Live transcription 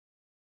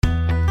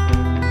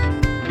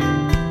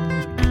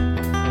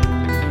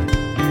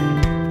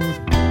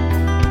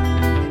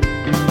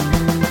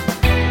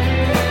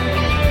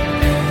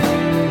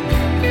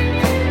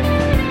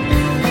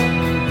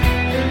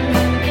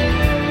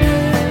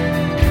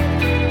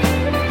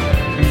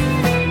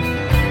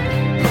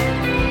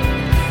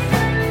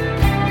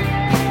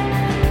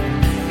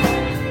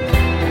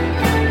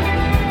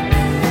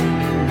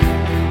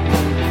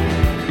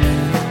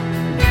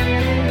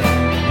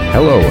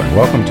and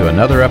welcome to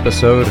another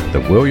episode of the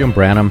William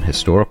Branham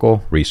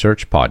Historical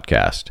Research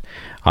Podcast.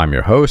 I'm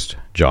your host,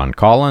 John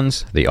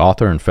Collins, the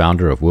author and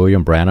founder of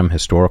William Branham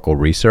Historical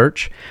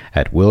Research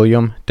at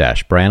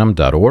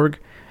william-branham.org,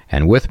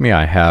 and with me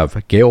I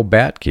have Gail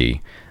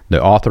Batke,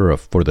 the author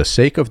of For the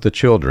Sake of the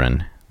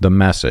Children, The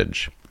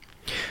Message.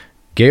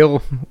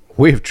 Gail,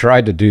 we've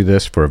tried to do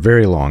this for a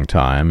very long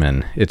time,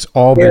 and it's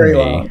all been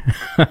me.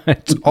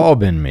 It's all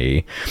been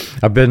me.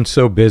 I've been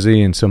so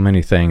busy and so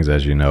many things,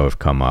 as you know, have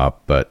come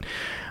up, but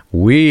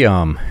we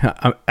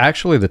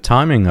actually the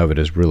timing of it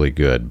is really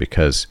good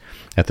because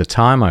at the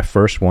time I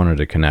first wanted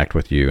to connect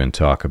with you and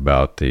talk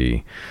about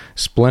the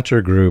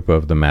splinter group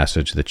of the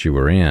message that you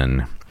were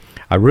in,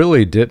 I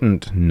really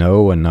didn't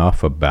know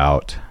enough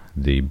about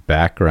the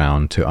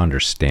background to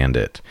understand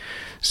it.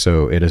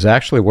 So it has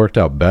actually worked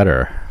out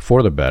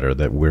for the better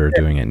that we're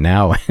doing it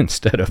now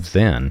instead of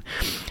then.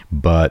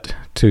 But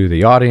to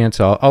the audience,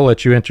 I'll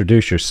let you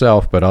introduce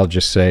yourself, but I'll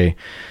just say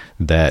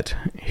that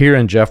here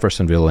in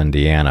Jeffersonville,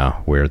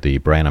 Indiana, where the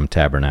Branham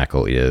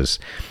Tabernacle is,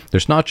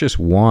 there's not just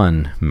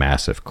one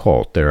massive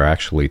cult. There are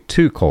actually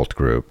two cult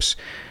groups,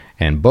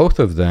 and both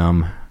of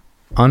them,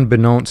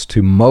 unbeknownst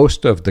to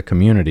most of the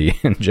community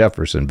in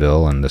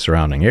Jeffersonville and the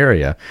surrounding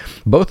area,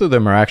 both of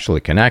them are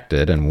actually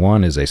connected, and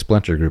one is a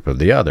splinter group of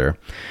the other.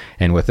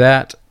 And with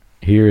that,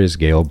 here is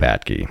Gail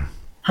Batke.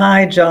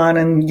 Hi, John,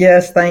 and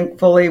yes,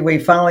 thankfully we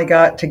finally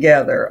got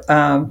together.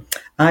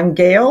 I'm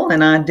Gail,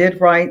 and I did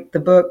write the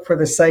book For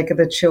the Sake of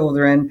the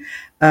Children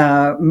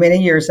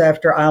many years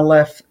after I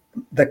left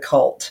the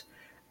cult,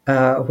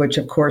 which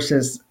of course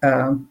is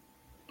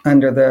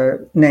under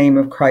the name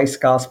of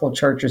Christ Gospel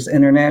Churches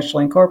International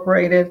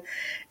Incorporated.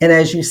 And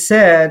as you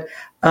said,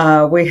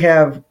 we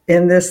have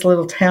in this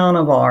little town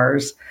of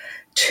ours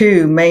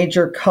two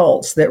major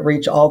cults that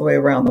reach all the way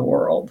around the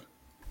world.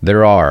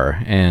 There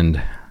are,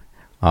 and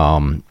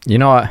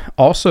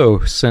also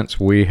since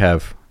we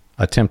have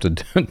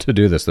attempted to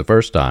do this the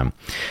first time,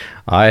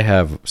 I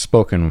have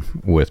spoken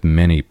with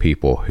many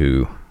people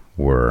who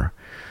were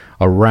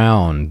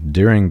around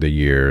during the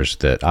years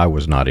that I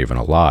was not even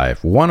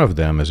alive. One of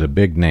them is a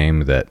big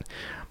name that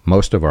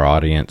most of our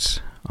audience,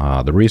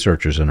 the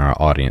researchers in our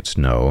audience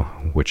know,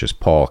 which is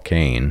Paul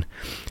Cain.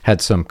 Had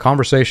some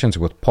conversations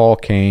with Paul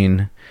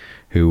Cain,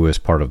 who was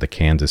part of the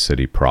Kansas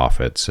City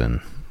Prophets,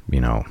 and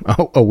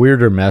a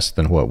weirder mess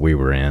than what we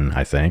were in,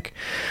 I think.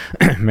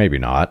 Maybe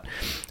not.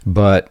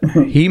 But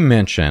he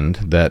mentioned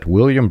that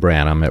William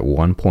Branham at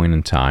one point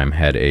in time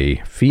had a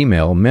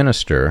female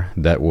minister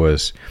that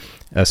was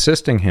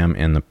assisting him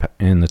in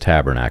the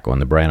tabernacle, in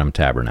the Branham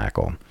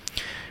Tabernacle,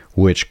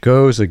 which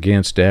goes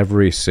against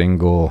every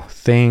single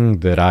thing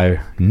that I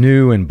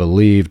knew and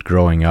believed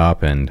growing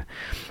up. And,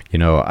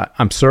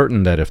 I'm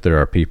certain that if there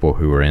are people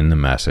who are in the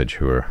message,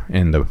 who are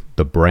in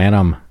the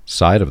Branham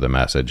side of the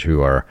message,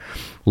 who are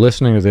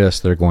listening to this,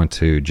 they're going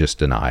to just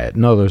deny it.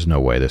 No, there's no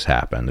way this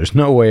happened. There's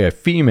no way a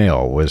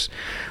female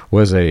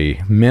was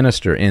a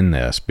minister in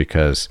this,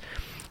 because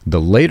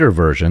the later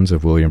versions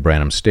of William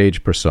Branham's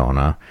stage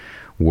persona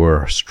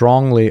were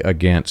strongly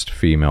against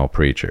female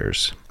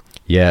preachers.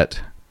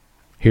 Yet,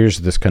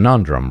 here's this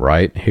conundrum,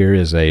 right? Here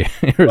is a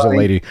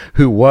lady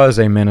who was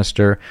a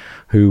minister,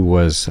 who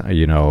was,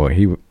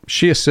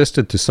 she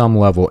assisted to some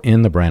level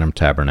in the Branham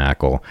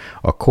Tabernacle.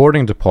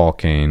 According to Paul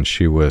Cain,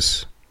 she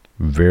was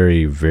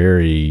very,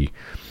 very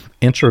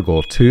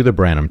integral to the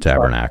Branham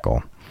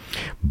Tabernacle.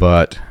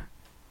 But,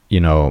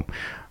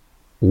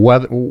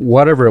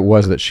 whatever it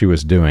was that she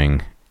was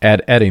doing,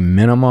 at a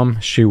minimum,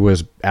 she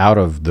was out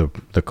of the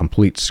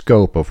complete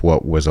scope of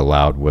what was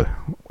allowed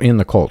in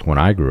the cult when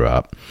I grew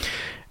up.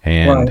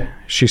 And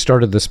she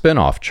started the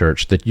spin-off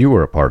church that you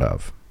were a part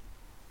of.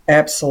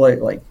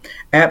 Absolutely.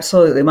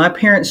 Absolutely. My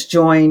parents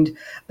joined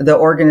the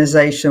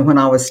organization when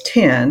I was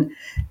 10,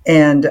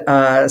 and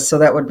so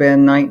that would have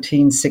been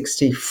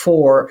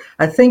 1964.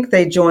 I think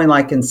they joined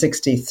like in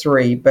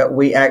 63, but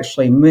we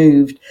actually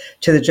moved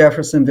to the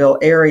Jeffersonville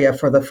area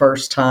for the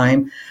first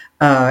time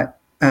in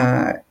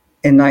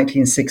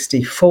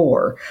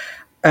 1964.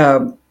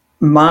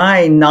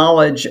 My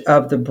knowledge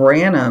of the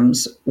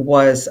Branhams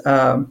was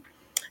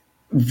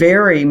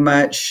very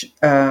much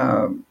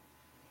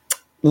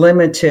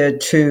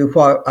limited to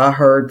what I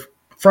heard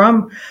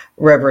from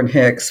Reverend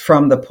Hicks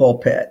from the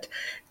pulpit.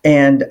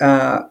 And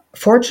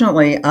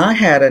fortunately, I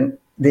had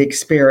the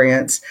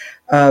experience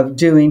of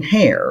doing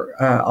hair,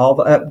 all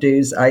the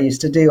updos. I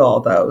used to do all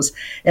those.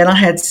 And I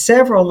had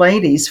several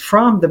ladies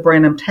from the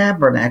Branham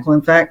Tabernacle.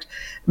 In fact,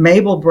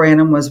 Mabel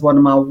Branham was one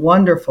of my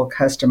wonderful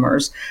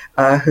customers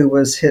who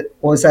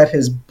was at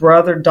his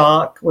brother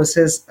Doc,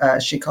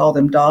 she called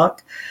him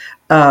Doc.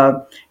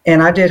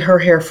 And I did her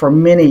hair for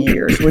many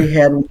years. We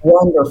had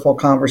wonderful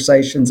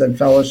conversations and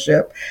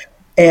fellowship.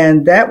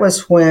 And that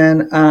was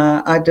when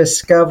I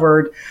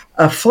discovered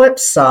a flip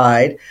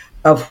side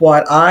of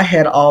what I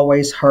had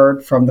always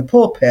heard from the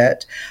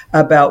pulpit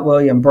about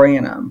William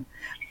Branham.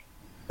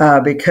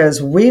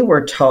 Because we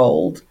were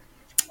told,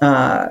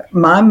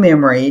 my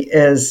memory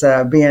is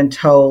being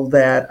told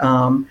that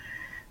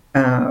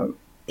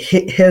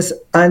his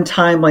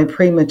untimely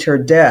premature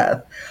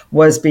death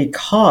was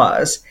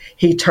because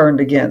he turned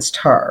against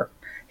her.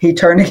 He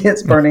turned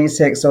against Bernice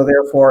Hicks, so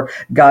therefore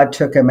God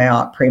took him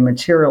out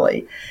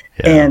prematurely.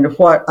 Yeah. And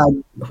what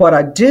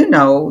I do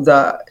know,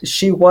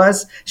 she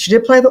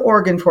did play the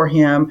organ for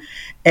him,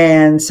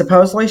 and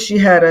supposedly she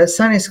had a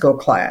Sunday school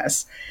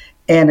class.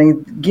 And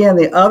again,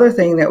 the other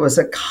thing that was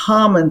a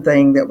common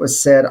thing that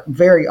was said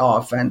very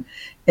often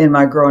in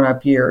my growing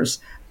up years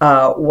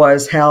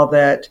was how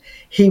that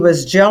he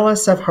was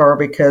jealous of her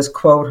because,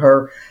 quote,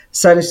 her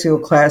Sunday school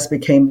class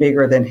became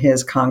bigger than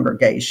his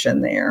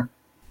congregation there.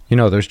 You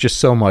know, there's just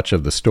so much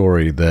of the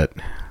story that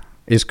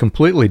is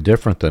completely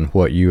different than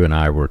what you and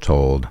I were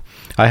told.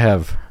 I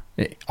have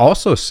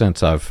also,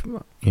 since I've,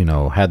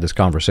 had this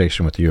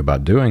conversation with you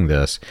about doing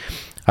this,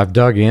 I've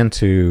dug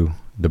into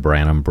the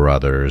Branham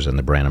brothers and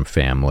the Branham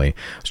family.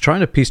 I was trying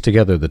to piece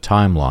together the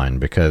timeline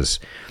because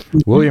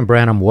William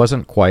Branham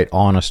wasn't quite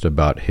honest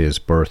about his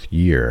birth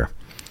year.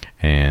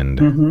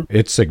 And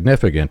it's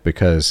significant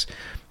because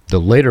the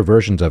later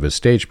versions of his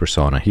stage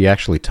persona, he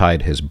actually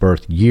tied his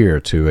birth year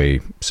to a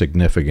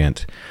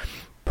significant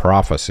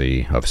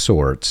prophecy of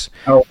sorts.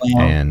 Oh,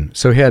 wow. And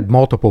so he had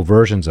multiple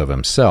versions of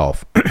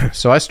himself.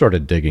 So I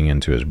started digging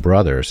into his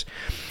brothers.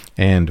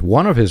 And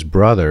one of his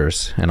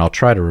brothers, and I'll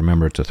try to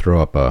remember to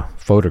throw up a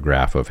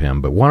photograph of him,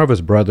 but one of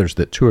his brothers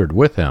that toured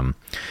with him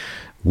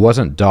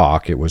wasn't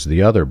Doc, it was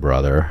the other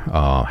brother,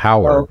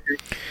 Howard. Oh, okay.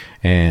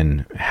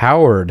 And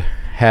Howard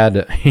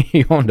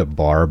he owned a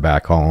bar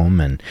back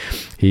home, and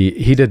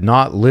he did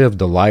not live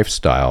the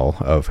lifestyle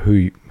of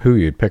who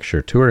you'd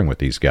picture touring with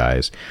these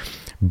guys.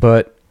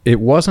 But it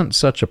wasn't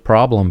such a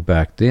problem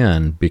back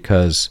then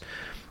because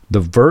the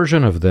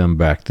version of them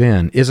back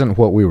then isn't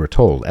what we were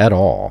told at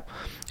all.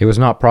 It was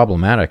not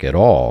problematic at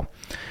all.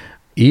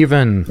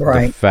 Even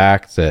the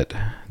fact that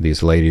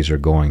these ladies are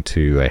going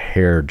to a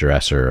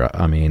hairdresser,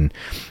 I mean,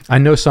 I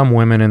know some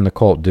women in the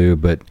cult do,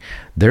 but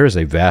there is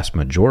a vast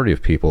majority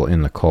of people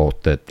in the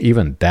cult that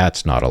even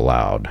that's not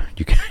allowed.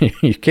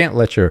 You can't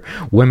let your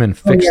women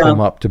fix them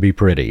up to be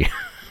pretty.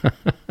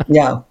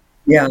 Yeah.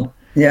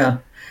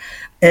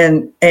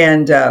 And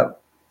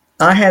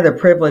I had the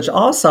privilege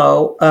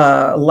also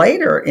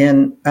later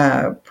in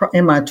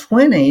my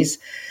 20s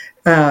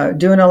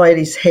doing a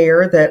lady's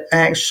hair that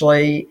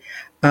actually.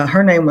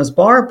 Her name was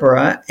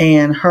Barbara,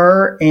 and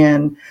her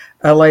and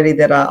a lady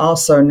that I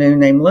also knew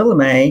named Lily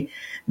Mae,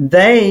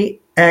 they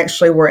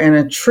actually were in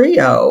a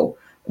trio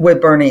with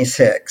Bernice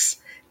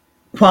Hicks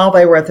while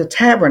they were at the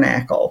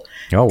Tabernacle.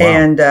 Oh, wow.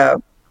 And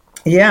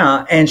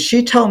and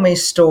she told me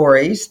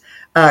stories.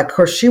 Of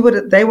course,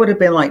 they would have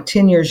been like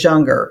 10 years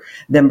younger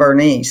than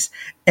Bernice,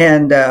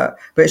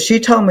 but she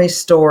told me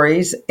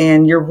stories.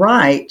 And you're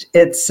right,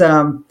 it's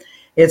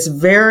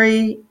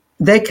very.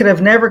 They could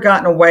have never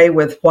gotten away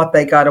with what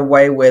they got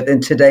away with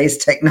in today's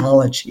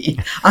technology.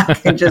 I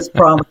can just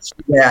promise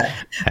you that.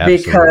 Absolutely.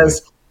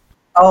 Because,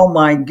 oh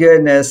my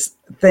goodness,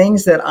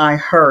 things that I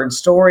heard,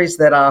 stories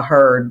that I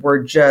heard were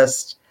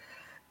just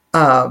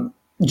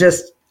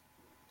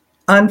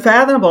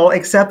unfathomable,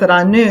 except that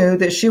I knew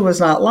that she was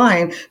not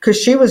lying because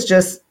she was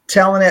just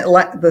telling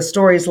the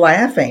stories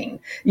laughing,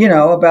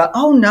 about,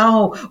 oh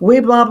no, we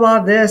blah, blah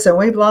this and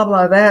we blah,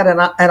 blah that.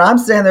 And I'm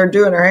standing there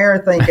doing her hair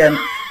thinking,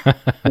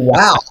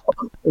 wow,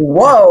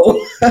 whoa.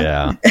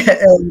 Yeah.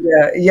 And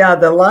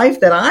the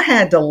life that I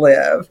had to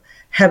live,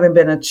 having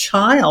been a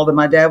child, and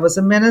my dad was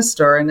a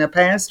minister and a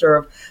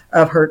pastor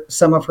of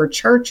some of her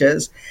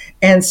churches.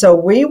 And so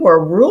we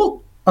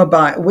abode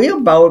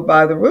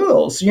by the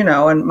rules,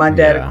 and my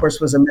dad, of course,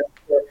 was a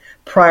minister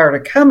prior to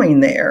coming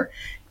there.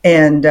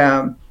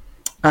 And,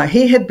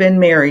 he had been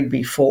married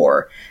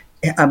before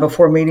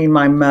meeting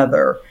my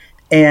mother.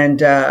 And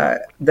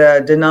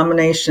the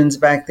denominations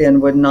back then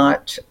would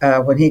not,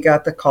 when he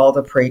got the call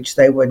to preach,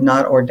 they would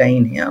not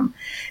ordain him.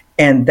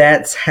 And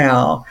that's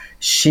how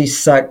she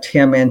sucked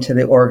him into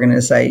the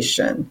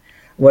organization,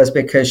 was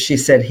because she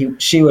said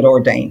she would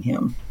ordain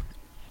him.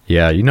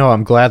 Yeah,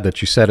 I'm glad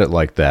that you said it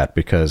like that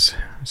because,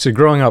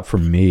 growing up for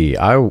me,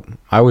 I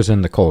was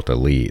in the cult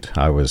elite.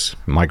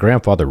 My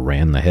grandfather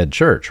ran the head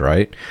church,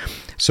 right?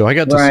 So I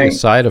got to see a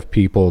side of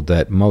people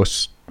that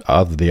most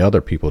of the other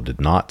people did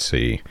not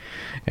see.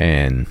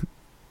 And,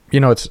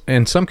 it's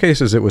in some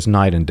cases it was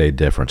night and day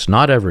difference.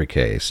 Not every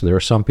case. There are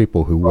some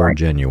people who were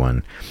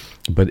genuine.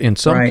 But in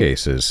some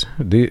cases,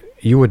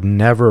 you would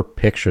never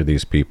picture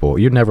these people.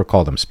 You'd never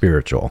call them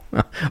spiritual.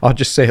 I'll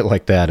just say it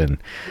like that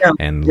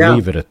and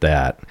leave it at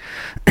that.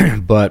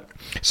 But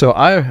so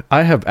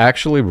I have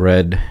actually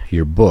read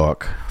your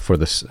book for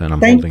this, and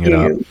I'm holding it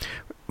up.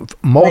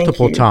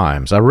 Multiple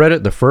times. I read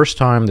it the first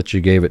time that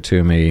you gave it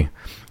to me.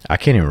 I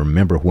can't even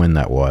remember when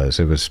that was.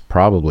 It was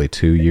probably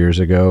 2 years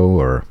ago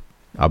or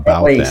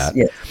about that.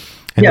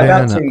 Yeah,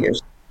 about 2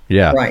 years.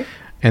 Yeah. Right.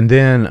 And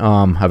then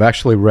I've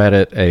actually read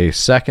it a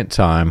second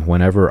time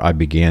whenever I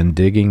began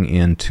digging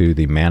into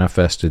the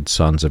Manifested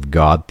Sons of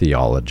God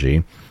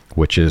theology,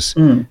 which is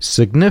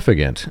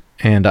significant.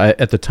 And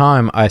at the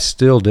time, I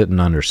still didn't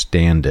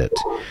understand it.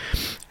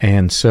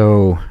 And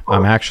so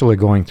I'm actually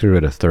going through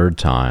it a third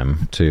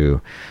time to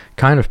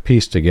kind of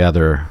pieced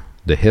together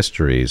the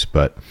histories,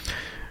 but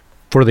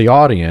for the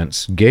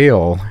audience,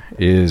 Gail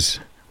is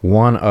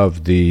one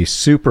of the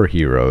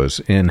superheroes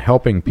in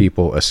helping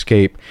people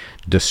escape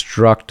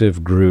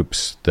destructive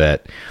groups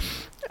that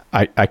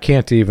I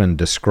can't even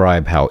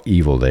describe how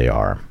evil they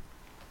are.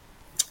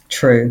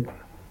 True.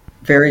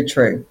 Very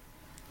true.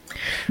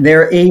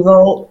 They're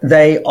evil.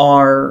 They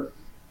are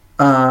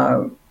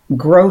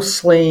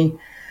grossly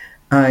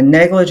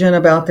negligent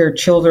about their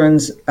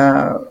children's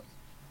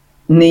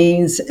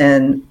needs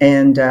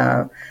and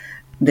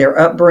their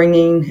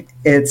upbringing.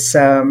 It's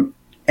and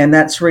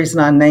that's the reason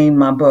I named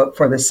my book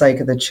For the Sake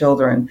of the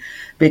Children,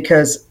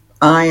 because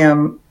I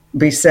am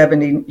be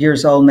 70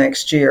 years old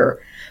next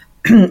year,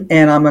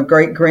 and I'm a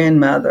great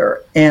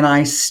grandmother, and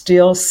I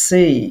still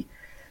see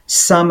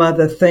some of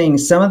the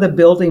things, some of the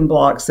building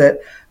blocks that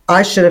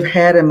I should have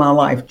had in my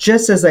life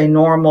just as a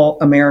normal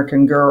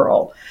American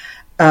girl.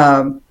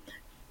 And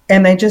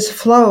they just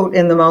float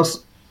in the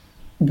most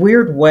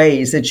weird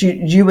ways that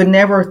you would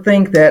never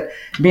think that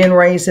being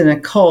raised in a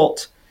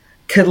cult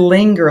could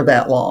linger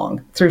that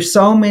long through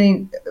so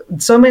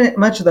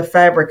much of the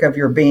fabric of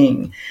your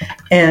being.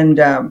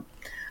 And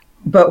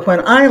but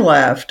when I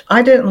left,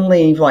 I didn't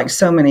leave like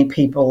so many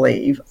people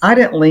leave. I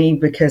didn't leave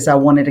because I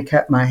wanted to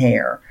cut my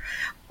hair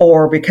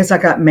or because I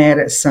got mad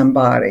at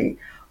somebody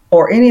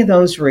or any of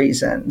those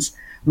reasons.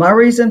 My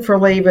reason for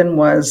leaving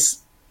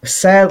was,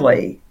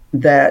 sadly,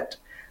 that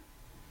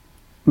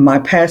my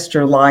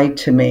pastor lied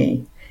to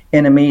me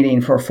in a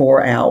meeting for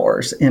 4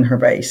 hours in her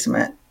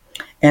basement.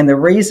 And the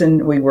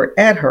reason we were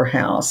at her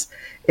house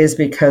is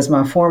because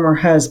my former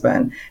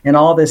husband, and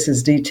all this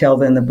is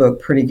detailed in the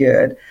book pretty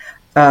good,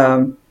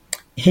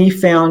 he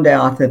found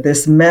out that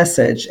this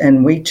message,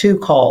 and we too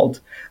called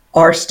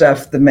our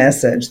stuff the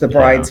message, the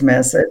bride's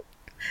message.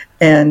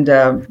 And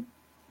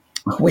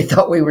we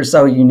thought we were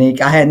so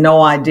unique. I had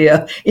no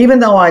idea, even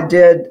though I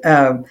did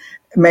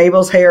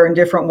Mabel's hair and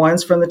different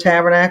ones from the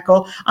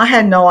Tabernacle, I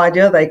had no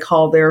idea they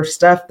called their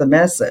stuff the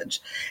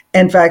message.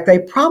 In fact, they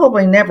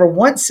probably never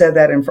once said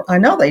that I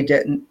know they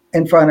didn't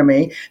in front of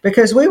me,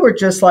 because we were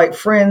just like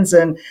friends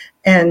and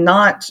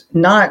not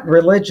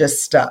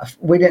religious stuff.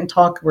 We didn't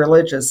talk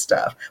religious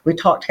stuff. We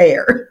talked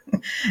hair.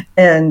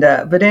 And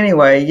but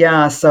anyway,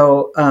 yeah,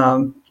 so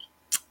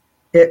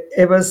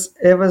it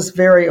was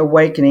very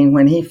awakening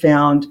when he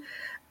found.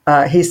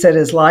 He said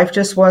his life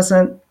just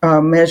wasn't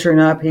measuring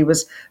up. He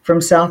was from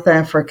South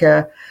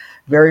Africa,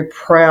 very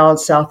proud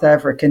South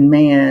African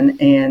man.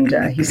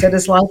 And he said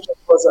his life just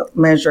wasn't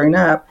measuring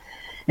up.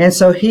 And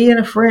so he and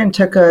a friend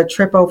took a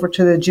trip over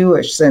to the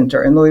Jewish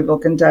Center in Louisville,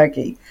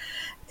 Kentucky,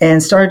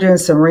 and started doing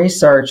some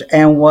research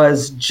and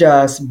was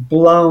just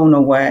blown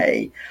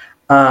away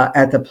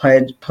at the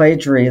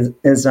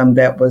plagiarism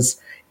that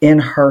was in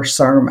her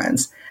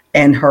sermons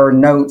and her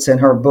notes and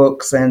her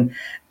books, and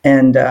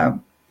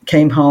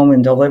came home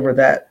and delivered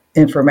that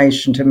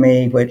information to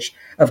me, which,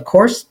 of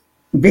course,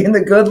 being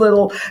the good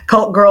little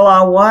cult girl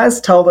I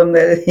was, told him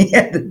that he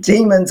had the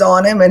demons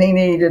on him and he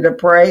needed to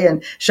pray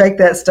and shake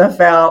that stuff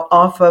out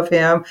off of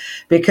him,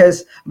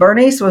 because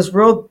Bernice was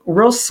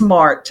real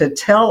smart to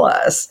tell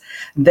us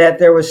that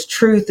there was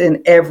truth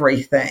in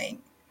everything.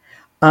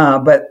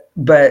 But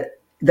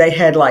they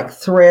had like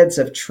threads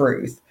of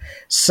truth.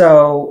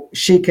 So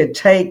she could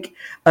take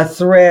a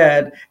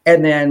thread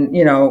and then,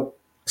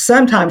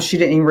 sometimes she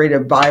didn't even read a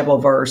Bible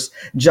verse,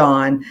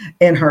 John,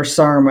 in her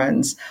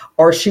sermons,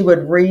 or she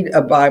would read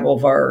a Bible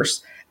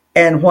verse,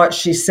 and what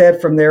she said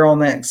from there on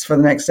for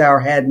the next hour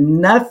had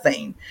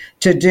nothing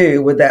to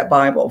do with that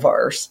Bible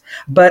verse.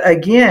 But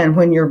again,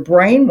 when you're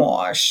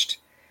brainwashed,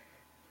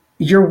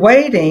 you're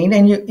waiting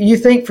and you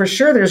think for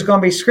sure there's going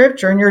to be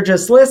scripture, and you're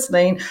just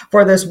listening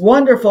for this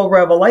wonderful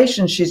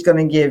revelation she's going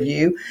to give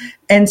you.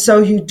 And so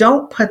you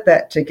don't put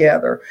that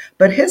together.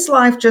 But his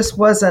life just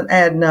wasn't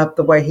adding up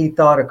the way he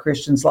thought a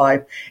Christian's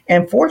life.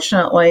 And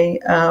fortunately,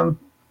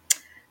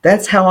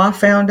 that's how I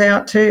found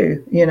out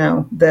too,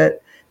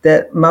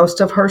 that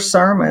most of her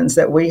sermons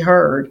that we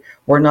heard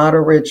were not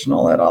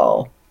original at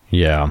all.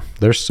 Yeah,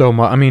 there's so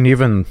much. I mean,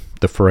 even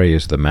the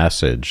phrase, the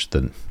message,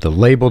 the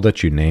label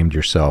that you named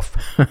yourself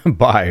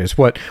by is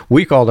what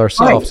we called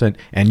ourselves, right.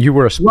 and you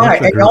were a splinter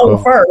right, and group y'all were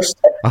first.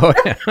 Oh,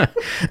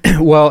 yeah.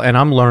 Well, and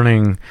I'm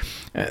learning.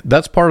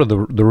 That's part of the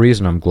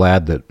reason I'm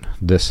glad that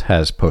this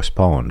has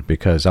postponed,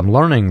 because I'm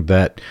learning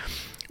that.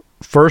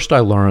 First, I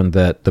learned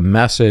that the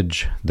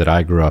message that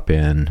I grew up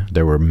in,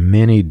 there were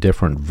many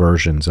different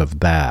versions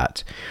of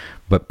that.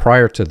 But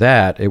prior to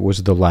that, it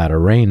was the latter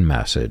rain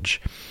message.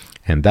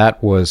 And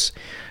that was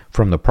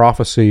from the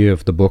prophecy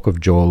of the book of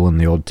Joel in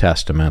the Old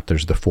Testament.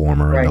 There's the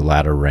former and the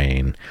latter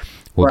rain.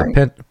 Well,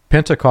 the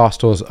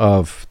Pentecostals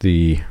of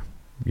the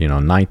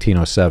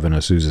 1907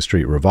 Azusa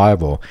Street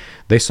revival,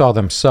 they saw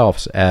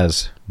themselves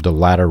as the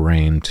latter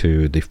rain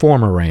to the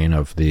former rain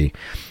of the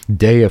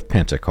day of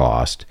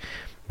Pentecost.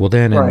 Well,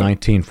 then in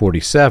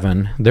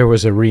 1947, there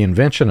was a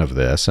reinvention of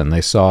this, and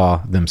they saw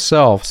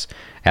themselves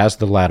as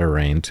the latter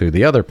rain to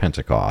the other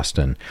Pentecost,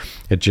 and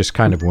it just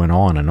kind of went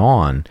on and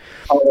on.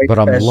 But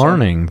I'm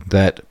learning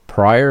that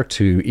prior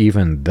to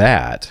even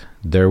that,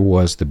 there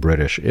was the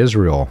British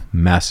Israel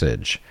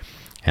message.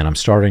 And I'm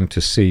starting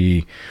to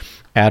see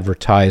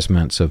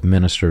advertisements of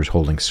ministers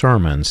holding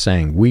sermons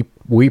saying,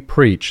 we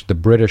preach the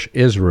British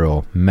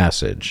Israel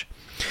message.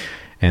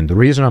 And the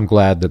reason I'm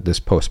glad that this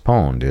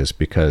postponed is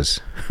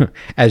because,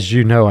 as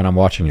you know, and I'm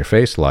watching your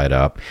face light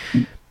up,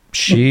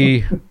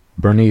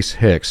 Bernice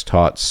Hicks,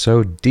 taught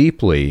so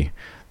deeply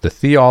the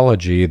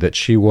theology that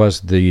she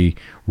was the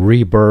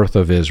rebirth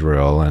of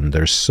Israel, and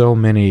there's so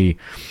many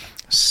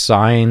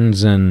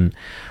signs and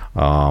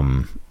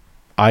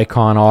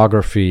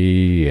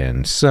iconography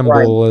and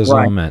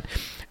symbolism, right.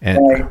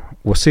 and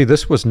well, see,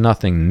 this was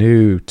nothing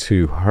new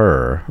to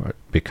her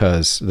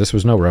because this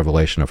was no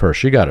revelation of her.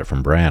 She got it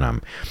from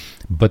Branham.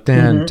 But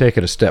then take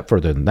it a step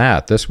further than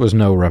that. This was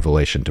no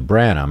revelation to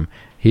Branham.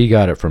 He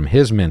got it from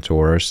his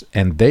mentors,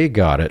 and they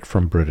got it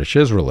from British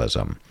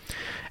Israelism.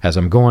 As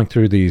I'm going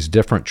through these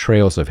different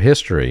trails of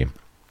history,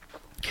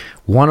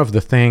 one of the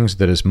things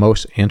that is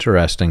most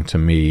interesting to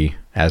me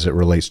as it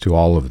relates to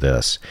all of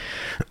this,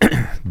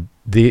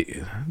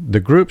 the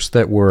groups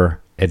that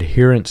were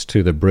adherents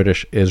to the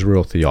British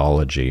Israel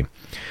theology,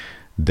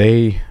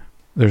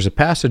 there's a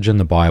passage in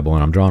the Bible,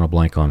 and I'm drawing a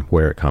blank on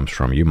where it comes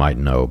from. You might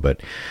know,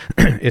 but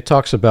it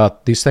talks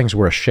about these things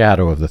were a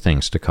shadow of the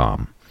things to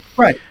come.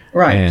 Right.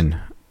 And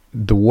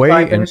the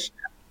way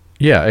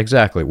yeah,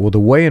 exactly. Well, the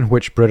way in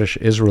which British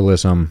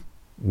Israelism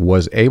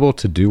was able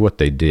to do what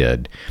they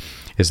did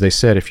is they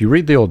said, if you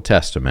read the Old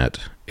Testament,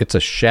 it's a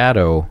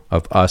shadow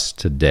of us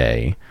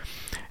today,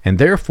 and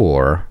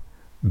therefore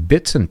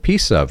bits and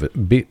pieces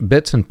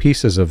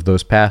of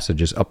those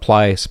passages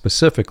apply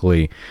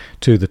specifically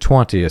to the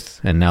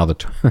 20th and now the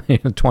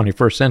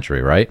 21st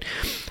century, right?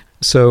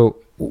 So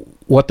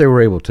what they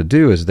were able to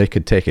do is they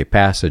could take a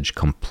passage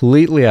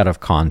completely out of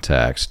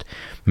context,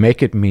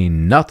 make it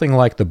mean nothing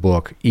like the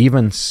book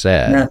even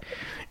said,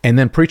 and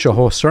then preach a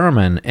whole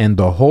sermon, and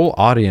the whole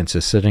audience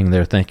is sitting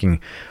there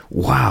thinking,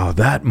 wow,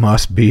 that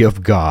must be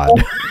of God.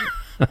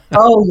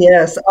 Oh,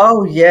 yes.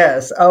 Oh,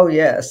 yes. Oh,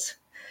 yes.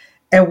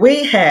 And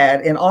we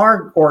had, in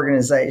our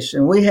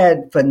organization, we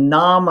had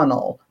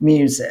phenomenal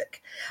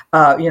music,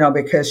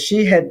 because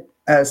she had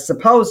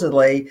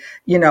supposedly,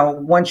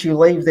 once you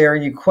leave there,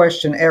 you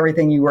question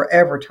everything you were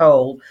ever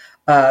told,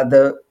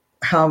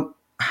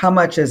 how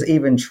much is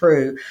even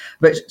true.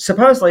 But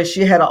supposedly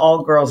she had an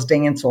all-girls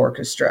dance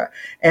orchestra.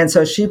 And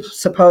so she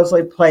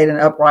supposedly played an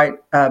upright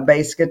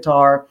bass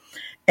guitar.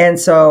 And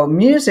so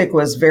music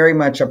was very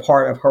much a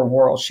part of her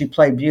world. She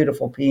played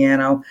beautiful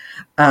piano.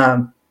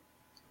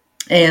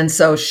 And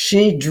so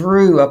she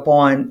drew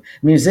upon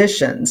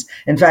musicians.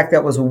 In fact,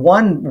 that was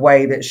one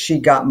way that she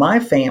got my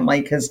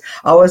family, because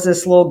I was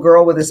this little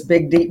girl with this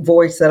big, deep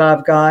voice that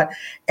I've got,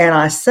 and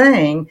I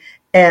sang.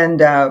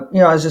 And, I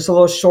was just a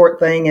little short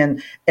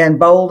thing and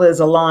bold as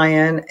a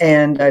lion.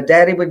 And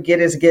Daddy would get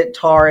his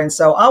guitar. And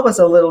so I was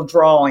a little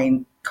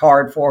drawing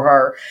card for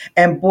her.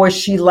 And boy,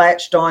 she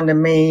latched on to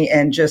me,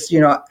 and just,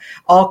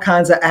 all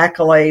kinds of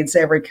accolades,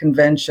 every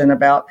convention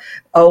about,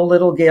 oh,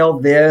 little Gail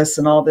this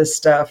and all this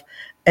stuff.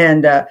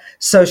 And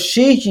so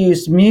she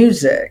used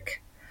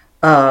music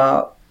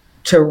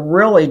to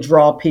really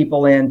draw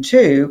people in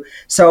too.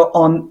 So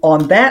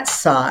on that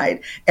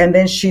side, and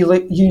then she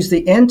used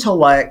the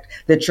intellect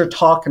that you're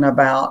talking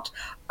about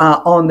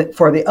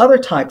for the other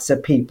types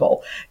of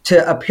people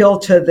to appeal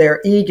to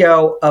their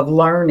ego of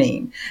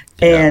learning.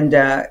 Yeah.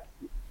 And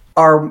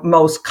our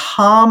most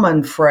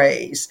common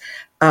phrase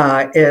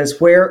is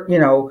where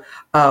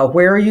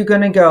are you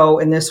going to go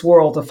in this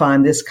world to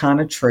find this kind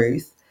of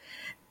truth?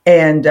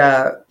 And,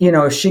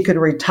 if she could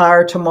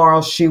retire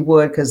tomorrow, she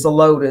would, because the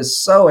load is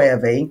so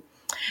heavy.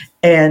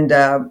 And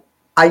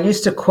I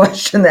used to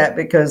question that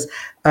because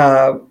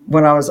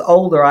when I was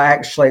older, I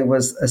actually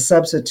was a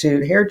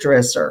substitute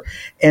hairdresser.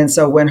 And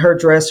so when her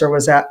hairdresser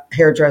was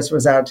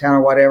out of town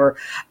or whatever,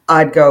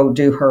 I'd go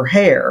do her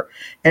hair.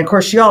 And of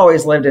course, she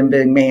always lived in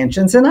big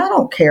mansions. And I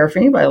don't care if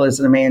anybody lives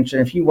in a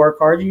mansion. If you work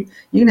hard, you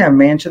can have a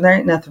mansion. There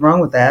ain't nothing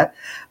wrong with that.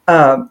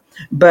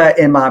 But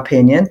in my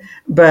opinion,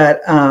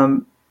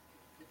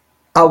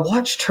 I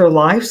watched her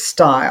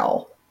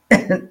lifestyle,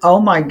 and oh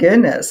my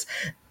goodness,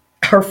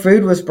 her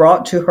food was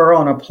brought to her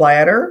on a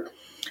platter.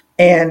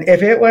 And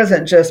if it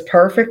wasn't just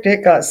perfect,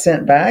 it got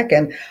sent back.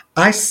 And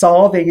I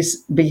saw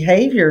these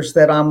behaviors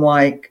that I'm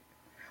like,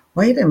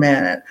 wait a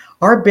minute.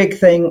 Our big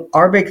thing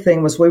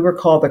was we were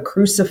called the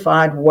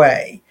crucified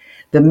way,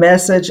 the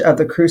message of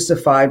the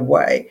crucified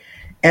way.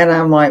 And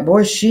I'm like,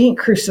 boy, she ain't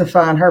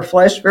crucifying her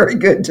flesh very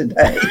good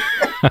today.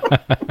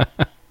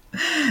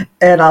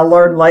 And I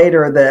learned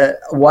later that,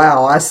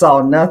 wow, I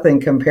saw nothing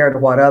compared to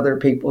what other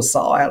people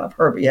saw out of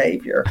her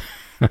behavior.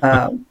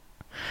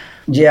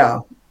 Yeah.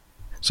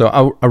 So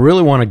I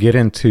really want to get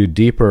into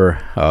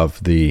deeper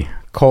of the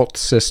cult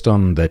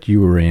system that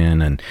you were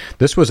in. And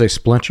this was a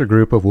splinter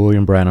group of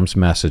William Branham's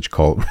message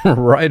cult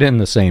right in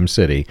the same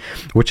city,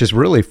 which is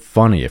really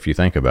funny if you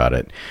think about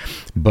it.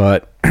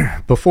 But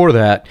before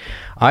that,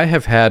 I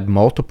have had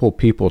multiple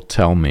people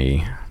tell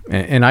me,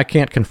 and I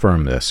can't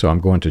confirm this, so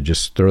I'm going to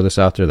just throw this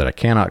out there that I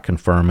cannot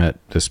confirm it.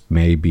 This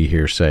may be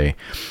hearsay.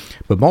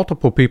 But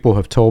multiple people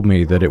have told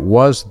me that it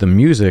was the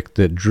music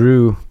that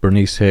drew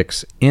Bernice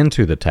Hicks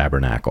into the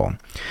tabernacle,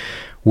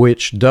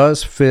 which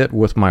does fit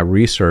with my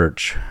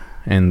research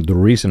and the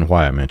reason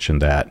why I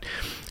mentioned that,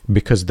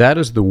 because that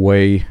is the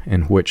way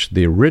in which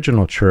the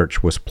original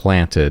church was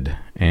planted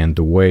and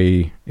the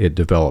way it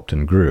developed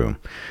and grew.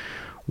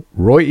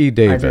 Roy E.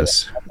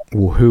 Davis,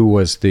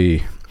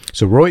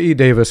 Roy E.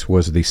 Davis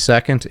was the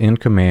second in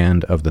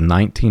command of the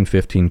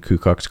 1915 Ku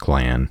Klux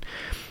Klan.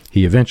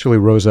 He eventually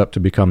rose up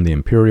to become the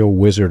Imperial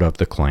Wizard of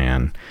the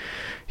Klan.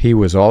 He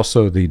was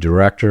also the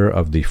director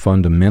of the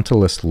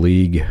Fundamentalist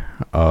League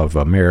of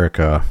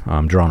America.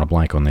 I'm drawing a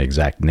blank on the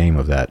exact name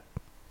of that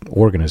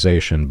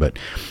organization, but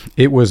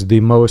it was the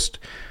most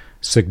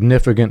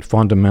significant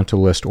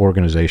fundamentalist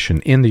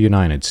organization in the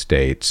United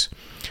States.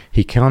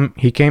 He came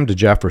to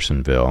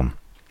Jeffersonville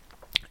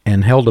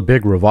and held a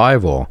big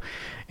revival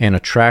and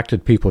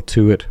attracted people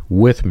to it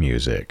with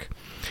music.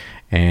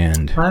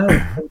 And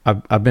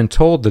I've been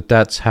told that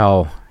that's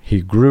how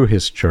he grew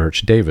his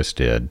church, Davis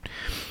did.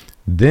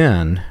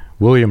 Then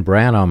William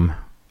Branham,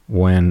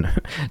 when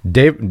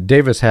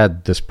Davis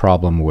had this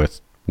problem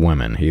with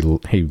women,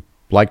 he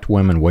liked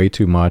women way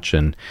too much,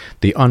 and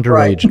the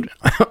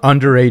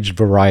underage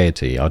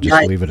variety. I'll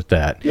just leave it at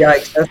that. Yeah,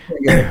 exactly.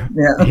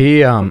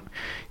 Yeah.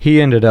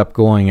 He ended up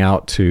going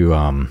out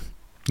to.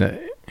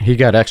 He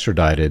got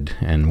extradited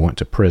and went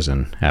to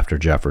prison after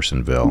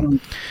Jeffersonville,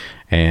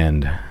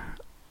 and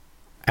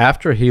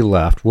after he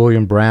left,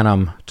 William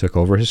Branham took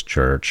over his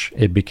church.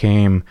 It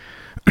became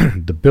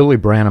the Billy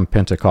Branham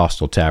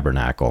Pentecostal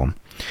Tabernacle.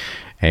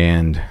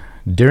 And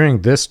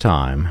during this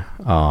time,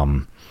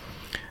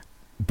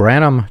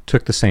 Branham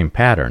took the same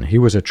pattern. He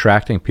was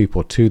attracting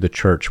people to the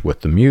church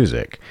with the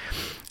music.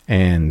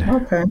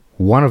 And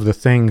one of the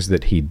things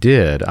that he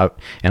did,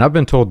 and I've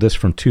been told this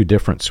from two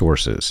different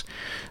sources,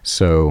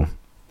 so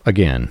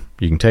again,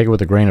 you can take it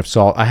with a grain of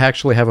salt. I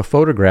actually have a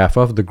photograph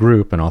of the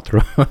group, and I'll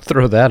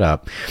throw that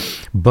up.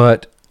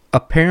 But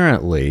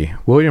apparently,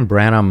 William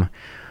Branham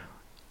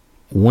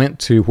went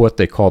to what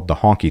they called the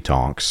honky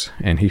tonks,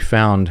 and he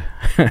found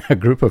a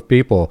group of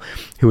people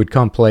who would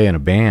come play in a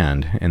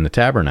band in the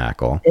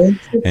tabernacle.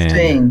 Interesting.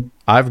 And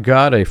I've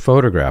got a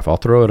photograph. I'll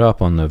throw it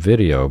up on the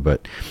video,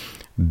 but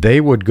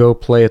they would go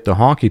play at the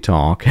honky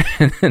tonk,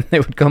 and they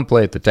would come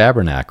play at the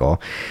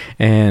tabernacle,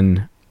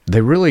 and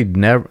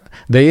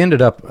they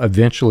ended up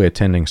eventually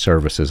attending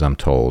services, I'm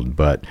told,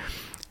 but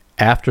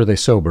after they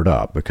sobered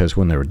up, because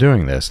when they were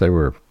doing this, they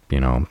were,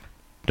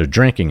 they're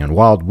drinking and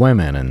wild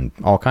women and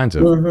all kinds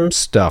of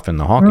stuff in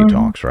the honky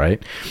tonks,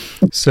 right?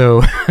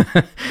 So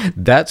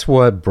that's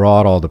what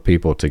brought all the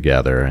people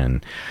together.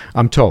 And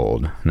I'm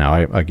told, now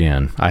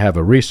I have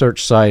a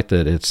research site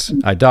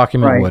that I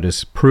document what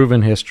is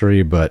proven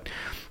history, but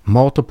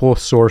multiple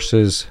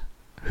sources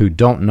who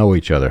don't know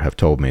each other have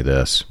told me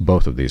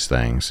both of these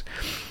things.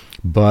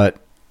 But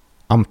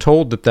I'm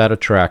told that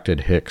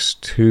attracted Hicks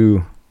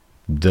to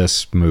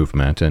this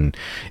movement, and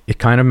it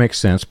kind of makes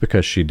sense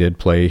because she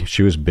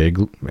was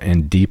big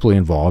and deeply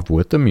involved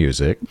with the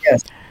music.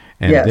 Yes.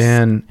 And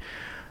then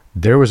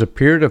there was a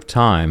period of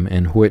time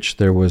in which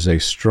there was a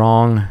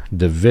strong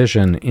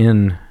division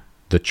in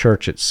the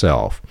church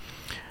itself.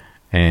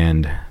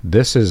 And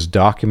this is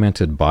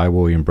documented by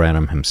William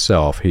Branham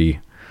himself. He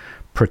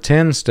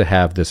pretends to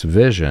have this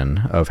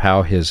vision of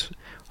how his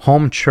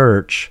home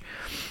church,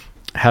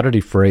 how did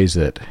he phrase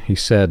it? He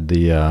said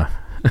the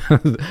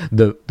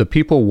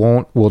people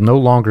will no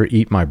longer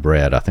eat my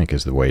bread, I think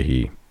is the way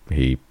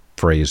he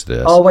phrased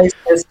this. Always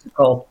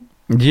mystical.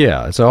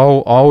 Yeah, it's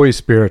always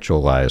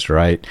spiritualized,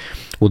 right?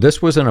 Well,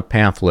 this was in a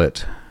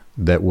pamphlet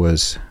that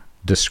was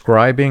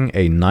describing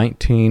a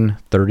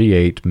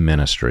 1938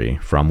 ministry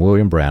from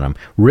William Branham,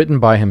 written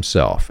by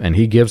himself, and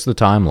he gives the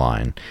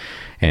timeline,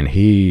 and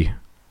he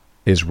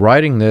is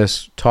writing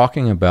this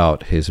talking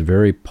about his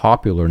very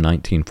popular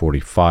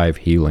 1945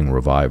 healing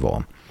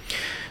revival.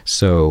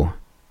 So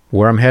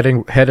where I'm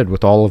headed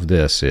with all of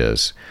this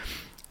is,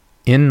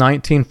 in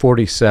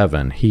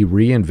 1947, he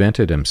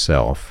reinvented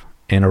himself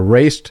and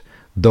erased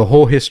the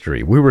whole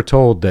history. We were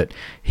told that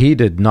he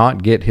did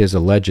not get his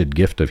alleged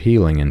gift of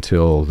healing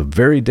until the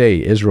very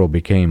day Israel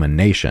became a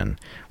nation,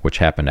 which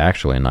happened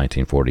actually in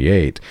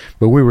 1948,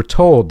 but we were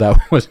told that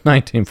was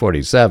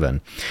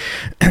 1947.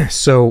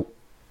 So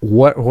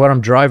what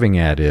I'm driving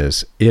at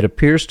is, it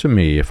appears to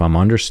me, if I'm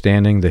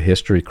understanding the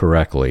history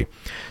correctly,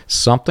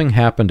 something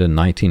happened in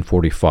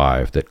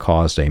 1945 that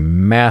caused a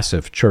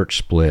massive church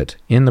split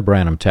in the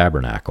Branham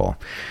Tabernacle.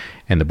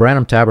 And the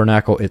Branham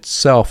Tabernacle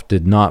itself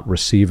did not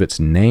receive its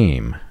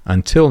name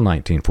until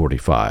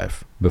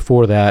 1945.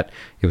 Before that,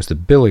 it was the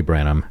Billy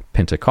Branham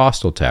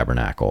Pentecostal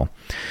Tabernacle.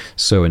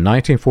 So in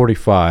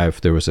 1945,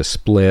 there was a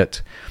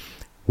split.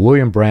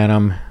 William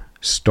Branham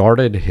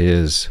started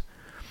his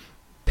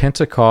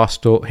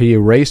Pentecostal, he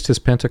erased his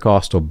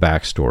Pentecostal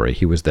backstory.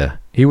 He was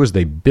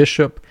the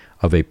bishop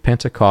of a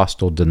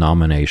Pentecostal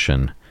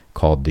denomination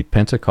called the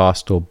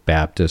Pentecostal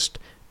Baptist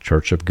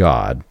Church of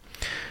God.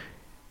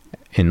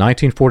 in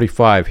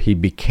 1945, he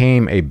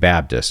became a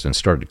Baptist and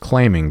started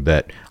claiming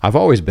that I've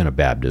always been a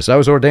Baptist. I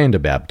was ordained a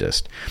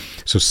Baptist.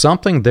 So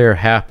something there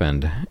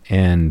happened,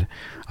 and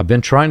I've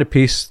been trying to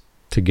piece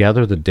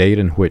together the date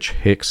in which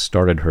Hicks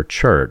started her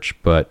church,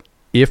 but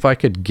if I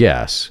could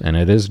guess, and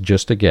it is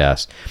just a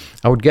guess,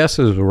 I would guess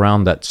it was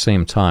around that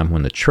same time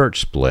when the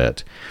church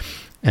split,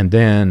 and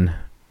then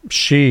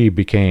she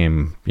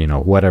became,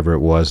 whatever it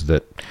was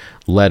that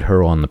led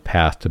her on the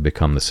path to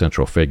become the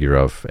central figure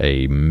of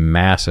a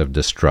massive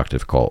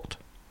destructive cult.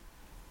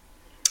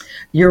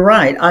 You're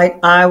right.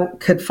 I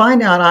could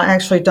find out. I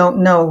actually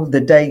don't know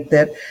the date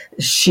that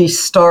she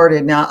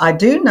started. Now, I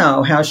do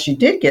know how she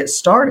did get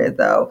started,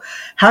 though.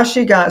 How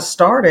she got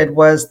started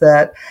was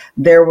that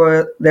there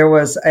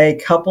was a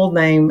couple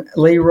named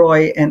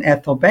Leroy and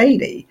Ethel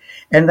Beatty,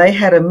 and they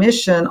had a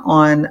mission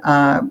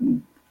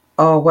on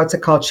what's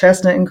it called,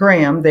 Chestnut and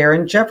Graham, there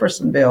in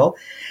Jeffersonville,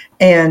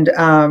 and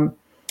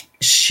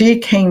she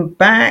came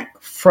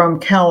back from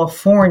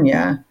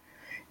California,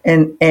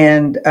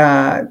 and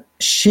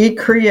she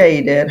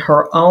created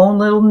her own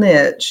little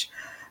niche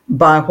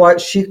by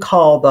what she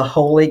called the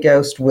Holy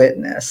Ghost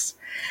Witness.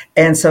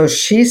 And so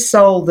she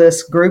sold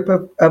this group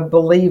of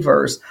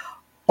believers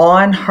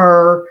on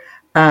her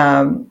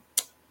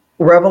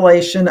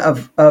revelation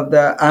of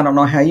the, I don't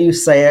know how you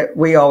say it,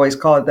 we always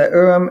call it the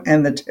Urim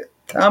and the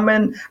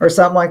Thummim or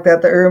something like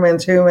that, the Urim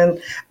and Thummim,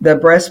 the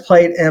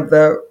breastplate of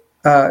the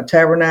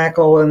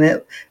tabernacle,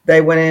 and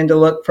they went in to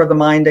look for the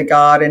mind of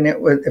God, and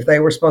it would, if they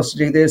were supposed to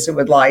do this, it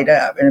would light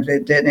up, and if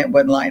it didn't, it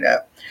wouldn't light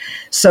up.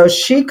 So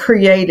she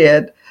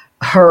created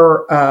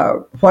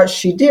her, what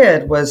she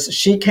did was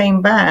she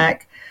came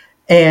back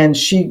and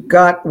she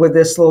got with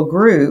this little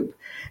group,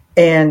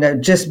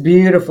 and just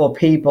beautiful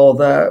people.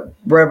 The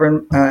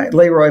Reverend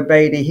Leroy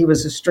Beatty, he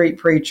was a street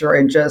preacher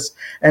and just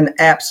an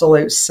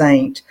absolute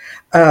saint.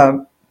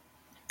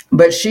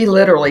 But she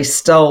literally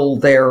stole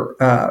their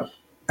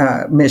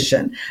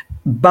mission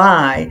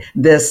by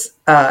this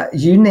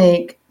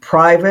unique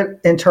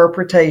private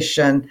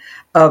interpretation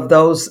of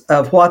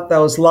what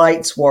those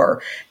lights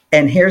were.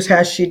 And here's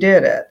how she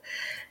did it.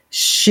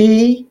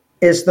 She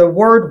is the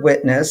word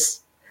witness,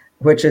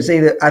 which is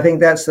either, I think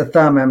that's the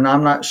Thummim, and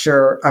I'm not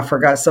sure. I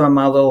forgot some of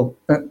my little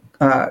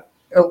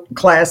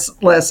class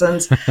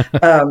lessons.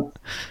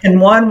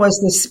 And one was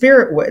the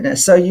spirit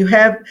witness. So you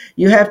have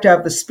to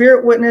have the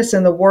spirit witness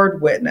and the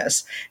word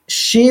witness.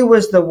 She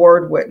was the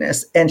word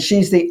witness, and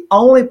she's the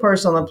only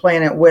person on the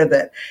planet with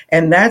it.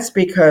 And that's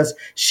because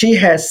she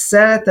has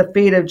sat at the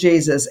feet of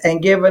Jesus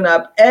and given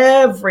up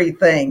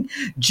everything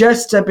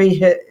just to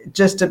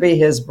be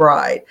his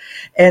bride.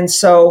 And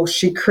so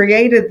she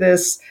created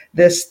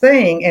this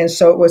thing, and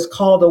so it was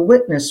called a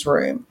witness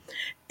room.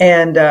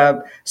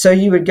 And so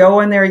you would go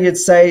in there, you'd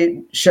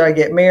say, should I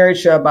get married?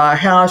 Should I buy a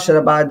house? Should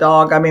I buy a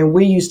dog? I mean,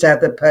 we used to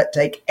have to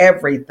take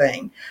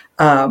everything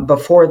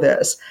before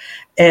this.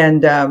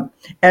 And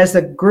as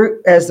the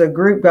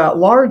group got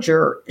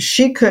larger,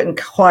 she couldn't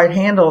quite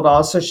handle it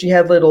all. So she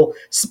had little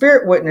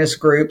spirit witness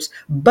groups,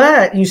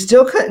 but you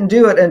still couldn't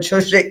do it until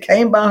it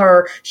came by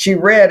her. She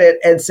read it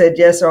and said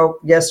yes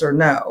or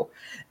no.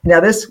 Now,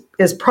 this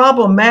is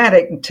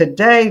problematic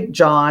today,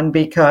 John,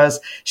 because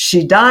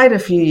she died a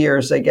few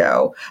years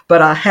ago,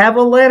 but I have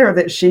a letter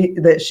that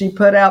she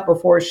put out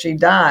before she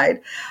died,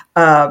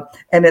 and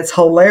it's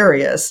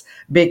hilarious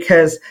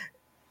because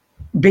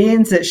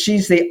being that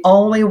she's the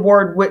only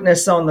word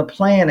witness on the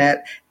planet,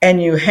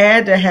 and you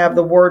had to have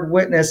the word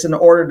witness in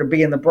order to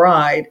be in the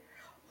bride,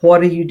 what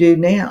do you do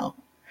now?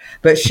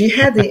 But she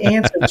had the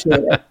answer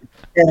to it.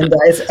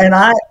 And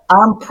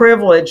I'm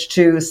privileged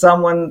to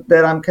someone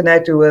that I'm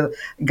connected with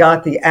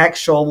got the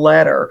actual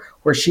letter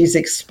where she's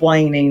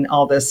explaining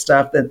all this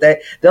stuff that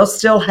they'll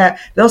still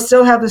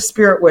have the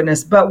spirit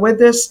witness, but with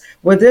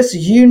this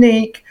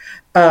unique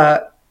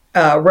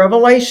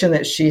revelation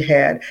that she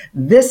had,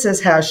 this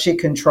is how she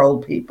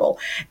controlled people.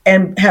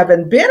 And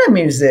having been a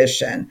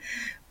musician,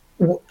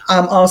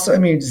 I'm also a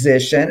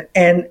musician,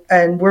 and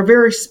we're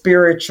very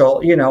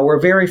spiritual. We're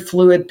very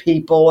fluid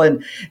people,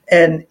 and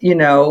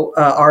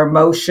our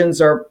emotions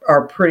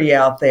are pretty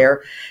out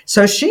there.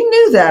 So she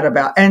knew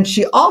that and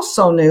she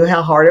also knew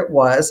how hard it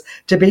was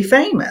to be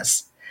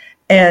famous,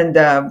 and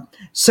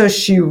so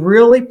she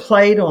really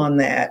played on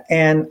that.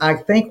 And I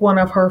think one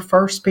of her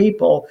first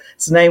people,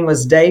 his name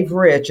was Dave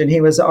Rich, and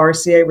he was an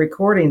RCA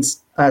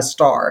recordings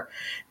star,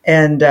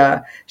 and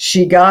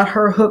she got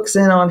her hooks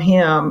in on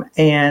him,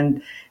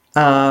 and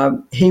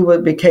he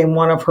became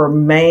one of her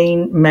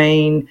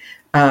main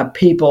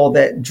people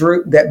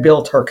that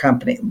built her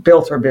company,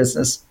 built her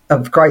business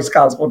of Christ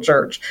Gospel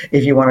Church,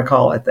 if you want to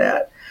call it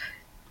that.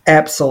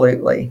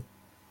 Absolutely.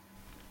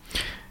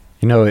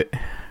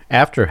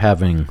 After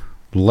having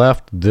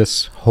left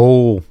this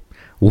whole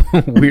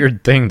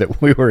weird thing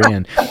that we were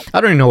in, I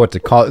don't even know what to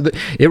call it.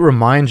 It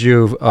reminds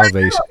you of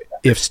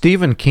if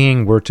Stephen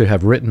King were to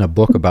have written a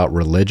book about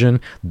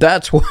religion,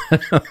 that's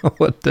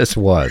what this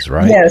was,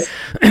 right? Yes.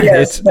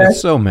 It's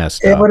so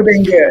messed up. It would have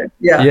been good.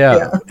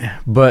 Yeah.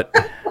 But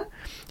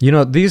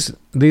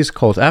these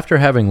cults, after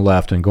having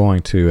left and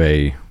going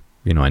to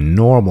a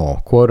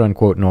normal, quote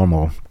unquote,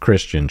 normal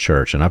Christian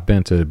church. And I've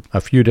been to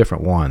a few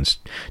different ones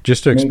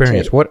just to Me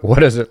experience too.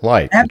 what is it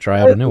like to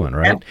try out a new one,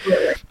 right?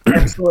 Absolutely.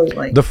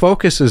 Absolutely. The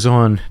focus is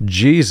on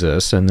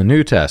Jesus and the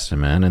New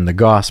Testament and the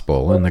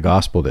gospel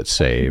that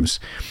saves.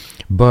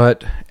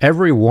 But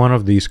every one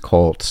of these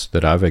cults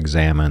that I've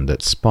examined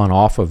that spun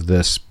off of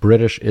this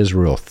British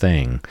Israel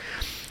thing,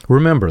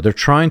 remember, they're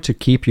trying to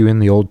keep you in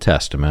the Old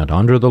Testament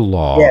under the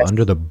law, Yes.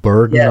 under the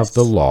burden Yes. of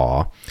the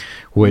law,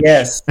 which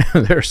Yes.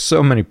 there's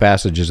so many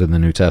passages in the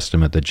New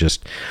Testament that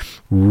just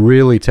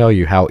really tell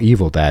you how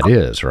evil that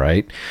is,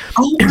 right?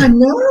 Oh, I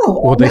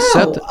know. Well,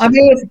 I know. I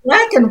mean, it's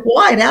black and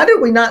white. How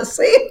did we not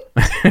see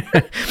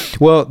it?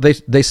 Well,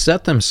 they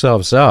set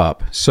themselves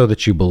up so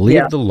that you believe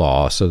Yeah. the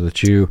law, so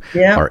that you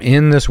Yeah. are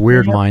in this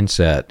weird Yeah.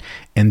 mindset,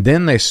 and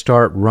then they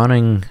start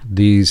running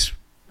these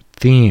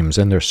themes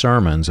in their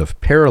sermons of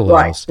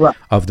parallels Right.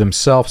 of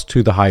themselves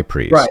to the high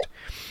priest. Right.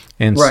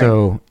 And Right.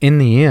 so in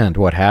the end,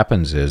 what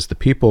happens is the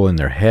people in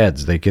their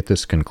heads, they get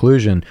this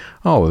conclusion,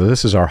 oh,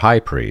 this is our high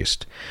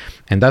priest.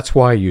 And that's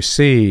why you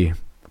see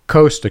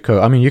coast to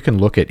coast. I mean, you can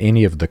look at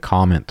any of the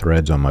comment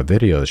threads on my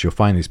videos. You'll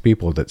find these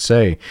people that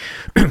say,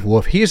 well,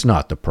 if he's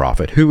not the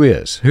prophet, who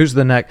is? Who's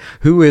the next?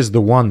 Who is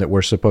the one that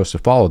we're supposed to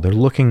follow? They're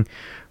looking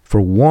for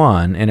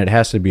one, and it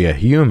has to be a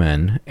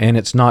human, and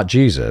it's not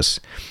Jesus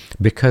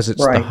because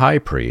it's Right. the high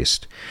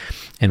priest.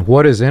 And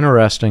what is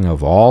interesting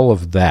of all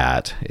of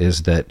that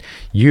is that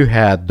you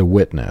had the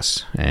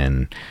witness,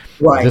 and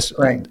Right. this,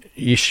 Right.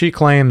 she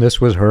claimed this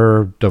was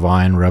her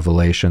divine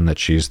revelation that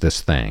she's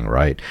this thing,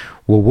 right?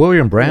 Well,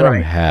 William Branham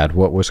Right. had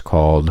what was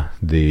called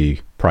the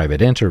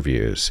private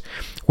interviews,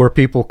 where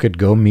people could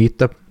go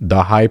meet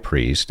the high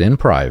priest in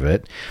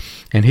private,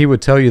 and he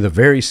would tell you the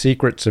very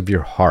secrets of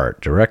your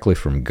heart directly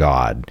from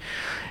God.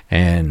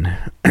 And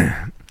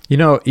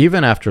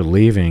even after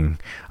leaving,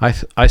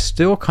 I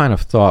still kind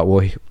of thought,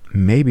 well,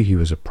 maybe he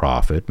was a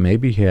prophet,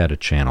 maybe he had a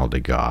channel to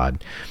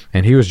God,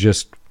 and he was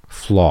just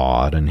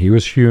flawed, and he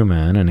was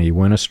human, and he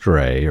went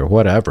astray, or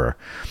whatever.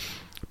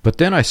 But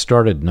then I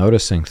started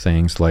noticing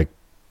things like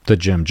the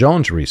Jim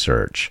Jones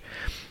research.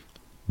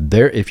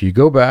 There, if you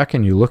go back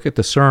and you look at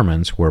the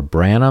sermons where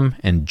Branham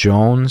and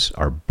Jones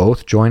are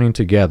both joining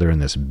together in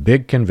this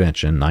big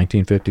convention,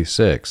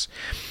 1956,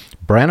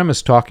 Branham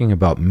is talking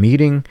about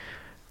meeting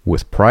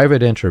with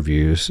private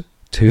interviews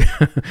to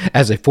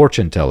as a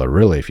fortune teller,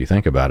 really, if you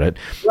think about it.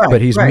 Right,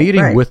 but he's right,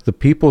 meeting right. with the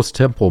People's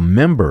Temple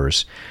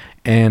members,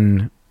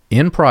 and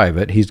in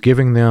private, he's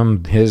giving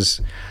them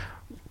his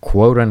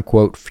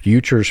quote-unquote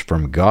futures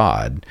from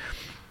God.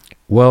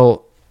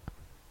 Well,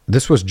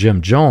 this was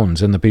Jim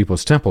Jones in the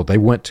People's Temple. They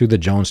went to the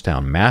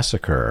Jonestown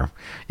Massacre.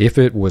 If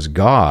it was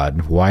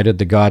God, why did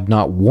the God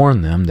not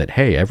warn them that,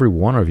 hey, every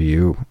one of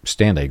you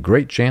stand a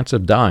great chance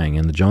of dying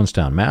in the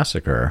Jonestown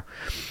Massacre?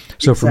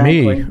 So for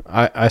me,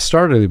 Exactly. I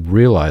started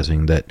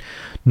realizing that,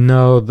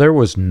 no, there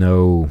was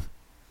no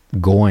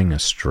going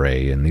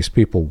astray, and these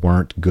people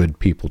weren't good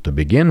people to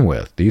begin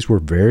with. These were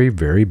very,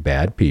 very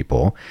bad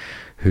people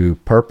who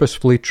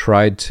purposefully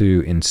tried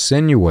to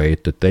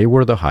insinuate that they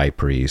were the high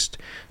priest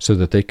so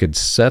that they could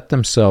set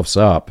themselves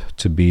up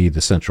to be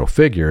the central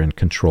figure and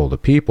control the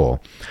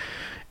people.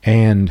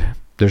 And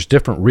there's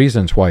different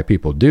reasons why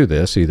people do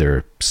this,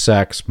 either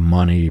sex,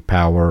 money,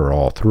 power, or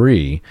all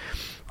three.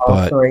 All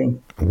But three.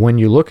 when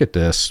you look at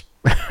this,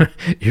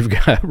 you've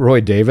got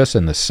Roy Davis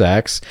and the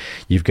sex.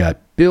 You've got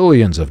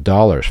billions of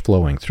dollars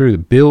flowing through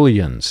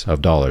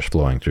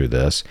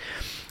this.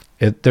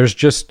 There's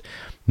just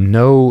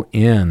no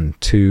end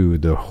to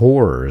the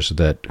horrors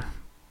that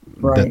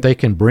Right. they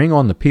can bring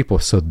on the people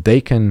so they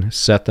can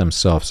set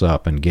themselves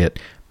up and get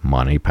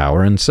money,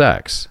 power, and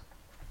sex.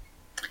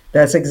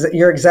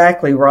 You're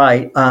exactly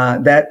right.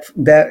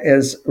 That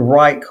is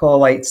right.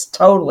 Correlates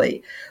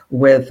totally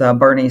with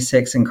Bernie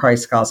Six and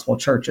Christ Gospel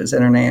Churches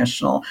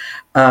International.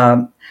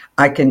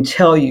 I can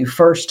tell you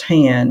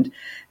firsthand,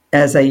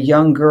 as a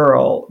young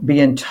girl,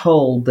 being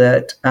told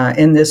that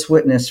in this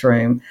witness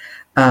room,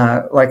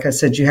 like I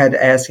said, you had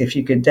to ask if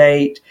you could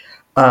date,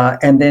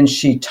 and then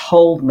she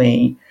told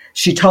my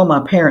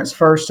parents,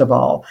 first of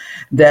all,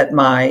 that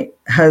my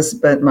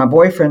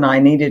boyfriend and I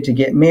needed to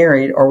get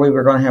married or we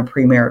were going to have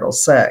premarital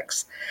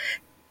sex.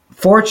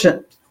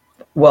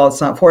 Well,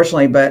 it's not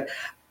fortunately, but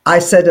I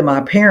said to my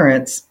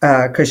parents,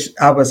 because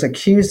I was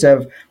accused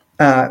of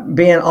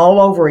being all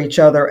over each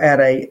other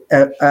at a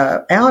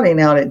outing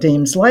out at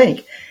Deems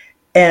Lake.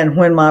 And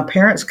when my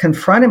parents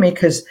confronted me,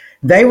 because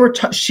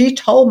she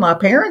told my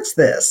parents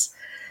this,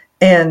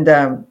 and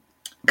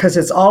because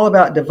it's all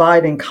about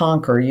divide and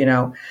conquer,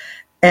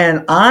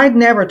 And I'd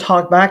never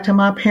talked back to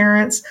my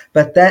parents,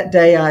 but that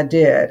day I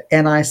did.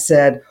 And I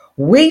said,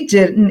 we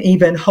didn't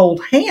even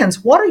hold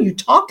hands. What are you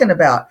talking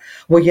about?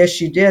 Well, yes,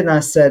 you did. And I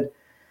said,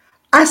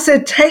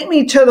 take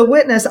me to the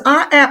witness.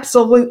 I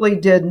absolutely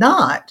did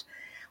not.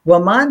 Well,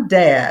 my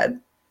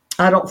dad,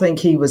 I don't think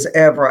he was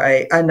ever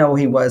I know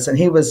he wasn't.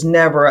 He was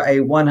never a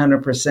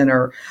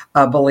 100%er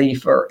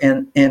believer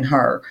in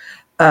her,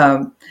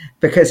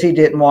 because he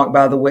didn't walk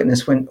by the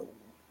witness when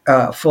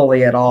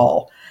fully at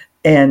all.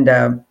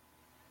 And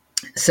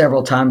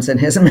several times in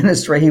his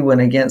ministry, he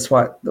went against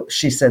what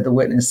she said the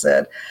witness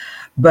said.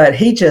 But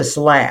he just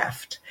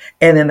laughed,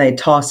 and then they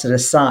tossed it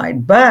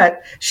aside.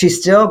 But she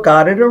still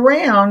got it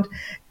around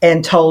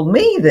and told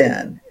me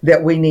then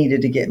that we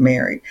needed to get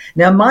married.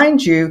 Now,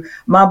 mind you,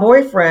 my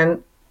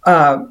boyfriend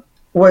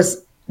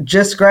was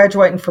just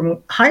graduating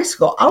from high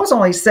school. I was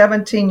only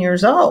 17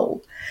 years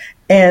old.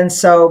 And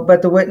so,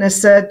 but the witness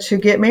said to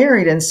get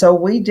married. And so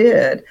we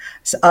did.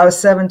 So I was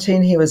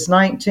 17. He was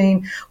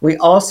 19. We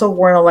also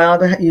weren't allowed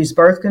to use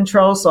birth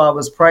control. So I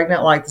was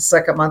pregnant like the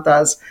second month I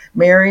was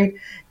married,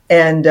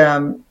 and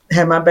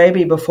had my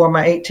baby before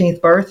my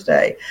 18th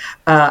birthday.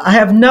 I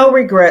have no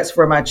regrets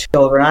for my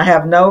children. I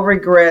have no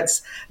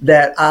regrets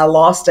that I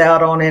lost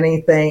out on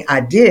anything.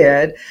 I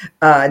did,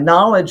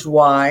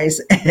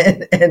 knowledge-wise,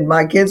 and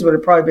my kids would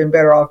have probably been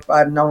better off if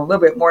I'd known a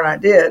little bit more than I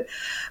did.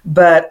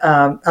 But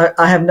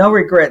I have no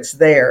regrets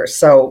there.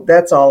 So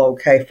that's all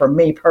okay for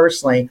me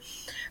personally.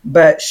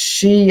 But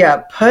she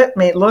put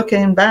me,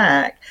 looking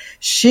back,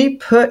 she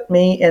put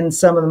me in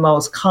some of the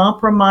most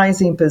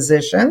compromising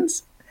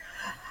positions.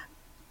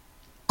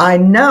 I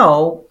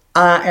know,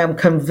 I am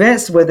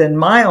convinced within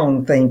my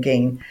own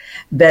thinking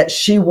that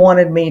she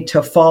wanted me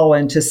to fall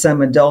into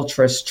some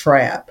adulterous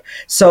trap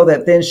so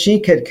that then she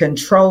could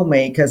control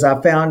me, because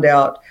I found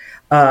out,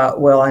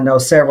 I know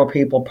several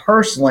people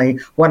personally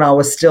when I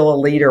was still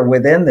a leader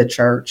within the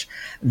church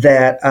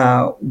that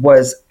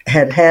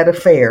had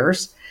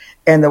affairs.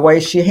 And the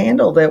way she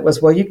handled it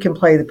was, well, you can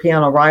play the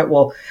piano, right?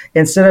 Well,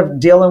 instead of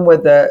dealing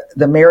with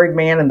the married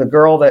man and the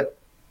girl that,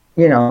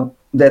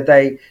 that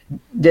they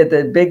did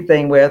the big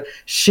thing with,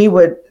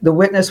 the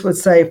witness would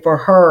say for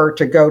her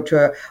to go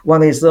to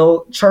one of these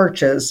little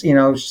churches,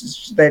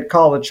 they'd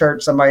call the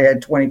church, somebody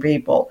had 20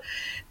 people,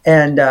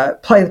 and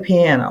play the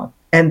piano.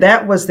 And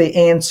that was the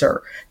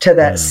answer to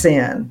that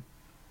sin.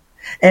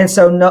 And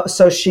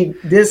so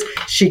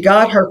she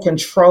got her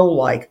control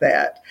like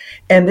that.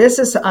 And this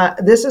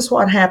is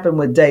what happened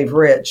with Dave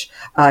Rich.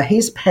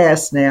 He's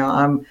passed now.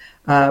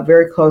 I'm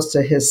very close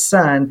to his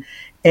son.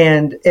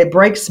 And it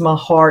breaks my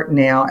heart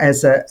now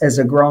as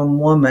a grown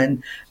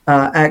woman,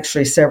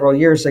 actually several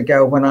years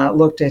ago when I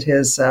looked at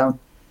his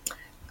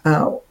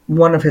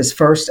one of his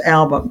first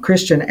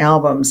Christian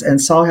albums and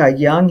saw how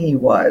young he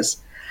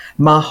was.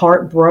 My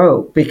heart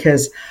broke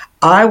because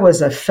I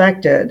was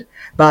affected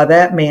by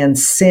that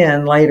man's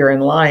sin later in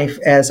life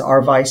as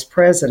our vice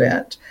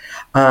president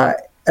of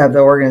the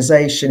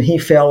organization. He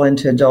fell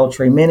into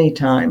adultery many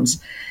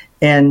times.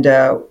 And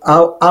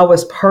I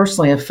was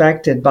personally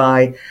affected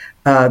by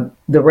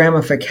the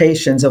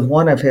ramifications of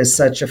one of his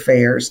such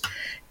affairs.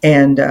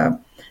 And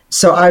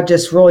so I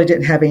just really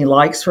didn't have any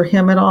likes for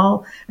him at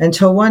all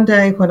until one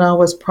day when I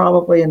was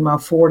probably in my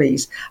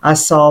 40s, I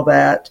saw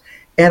that.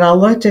 And I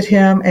looked at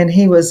him, and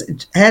he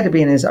had to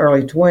be in his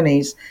early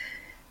 20s.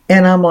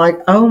 And I'm like,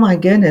 oh my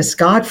goodness,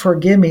 God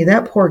forgive me.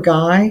 That poor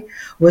guy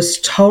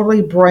was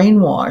totally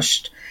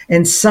brainwashed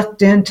and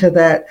sucked into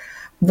that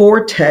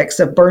vortex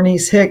of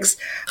Bernice Hicks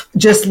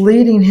just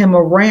leading him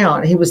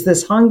around. He was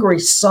this hungry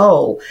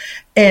soul,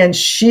 and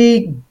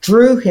she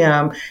drew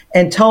him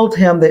and told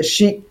him that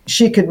she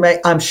could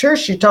I'm sure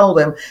she told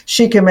him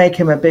she could make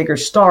him a bigger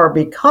star,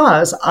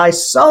 because I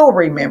so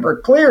remember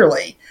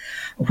clearly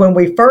when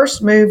we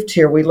first moved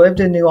here, we lived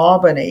in New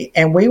Albany,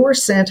 and we were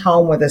sent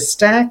home with a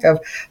stack of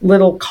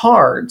little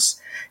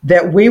cards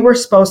that we were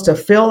supposed to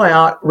fill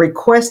out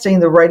requesting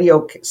the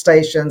radio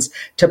stations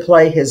to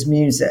play his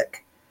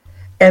music.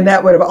 And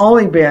that would have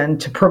only been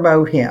to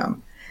promote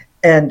him.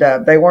 And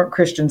they weren't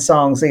Christian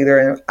songs either.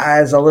 And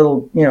as a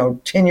little,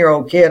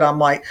 10-year-old kid, I'm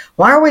like,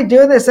 why are we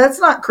doing this? That's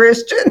not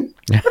Christian.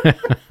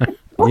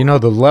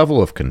 The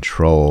level of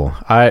control.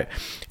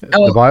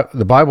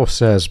 The Bible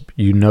says,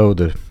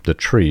 the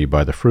tree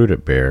by the fruit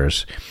it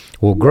bears.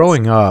 Well,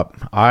 growing up,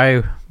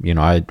 I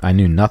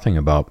knew nothing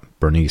about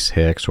Bernice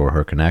Hicks or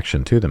her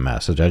connection to the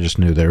message. I just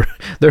knew there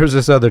was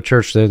this other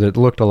church there that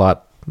looked a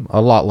lot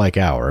like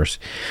ours.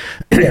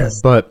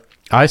 Yes. But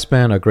I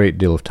spent a great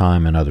deal of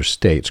time in other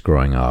states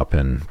growing up,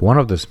 and one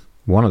of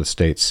the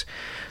states,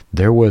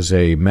 there was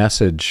a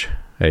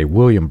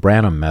William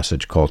Branham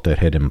message cult that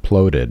had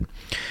imploded,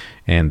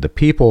 and the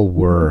people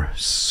were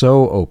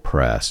so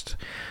oppressed.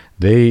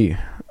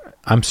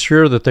 I'm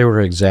sure that they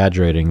were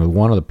exaggerating.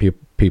 One of the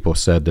people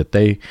said that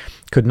they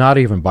could not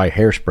even buy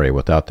hairspray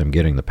without them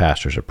getting the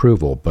pastor's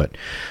approval. But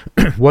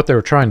what they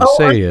were trying to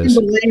say is,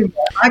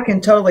 I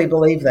can totally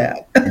believe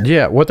that.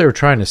 Yeah, what they were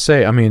trying to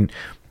say. I mean,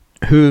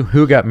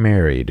 who got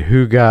married?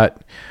 Who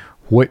got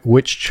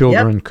which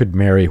children could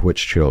marry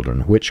which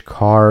children? Which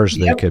cars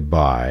they could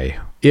buy,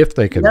 if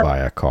they could buy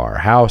a car,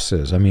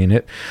 houses. I mean,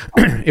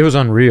 it was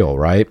unreal,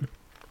 right?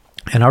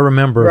 And I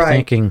remember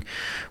thinking,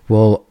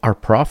 well, our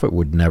prophet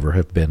would never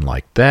have been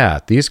like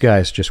that. These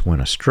guys just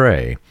went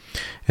astray.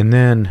 And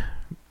then,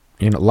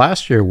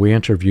 last year we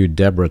interviewed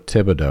Deborah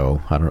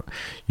Thibodeau. I don't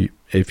know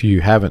if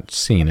you haven't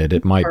seen it.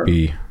 It might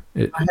be.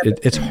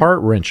 It's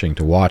heart-wrenching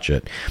to watch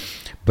it.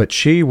 But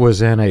she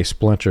was in a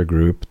splinter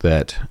group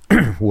that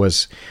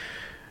was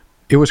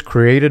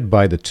created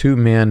by the two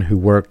men who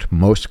worked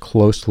most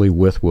closely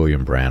with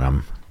William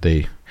Branham,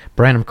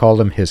 Branham called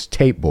them his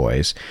tape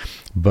boys,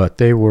 but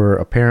they were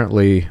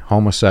apparently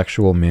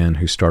homosexual men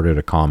who started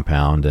a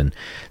compound, and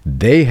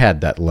they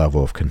had that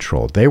level of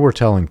control. They were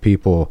telling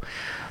people,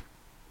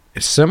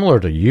 similar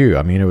to you.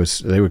 I mean,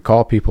 they would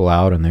call people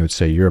out and they would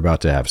say, "You're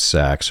about to have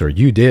sex," or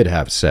 "You did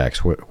have sex,"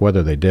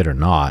 whether they did or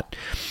not.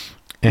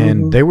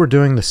 And they were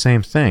doing the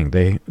same thing.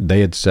 They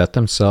had set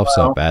themselves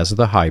up as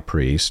the high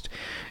priest,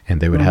 and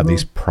they would have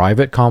these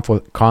private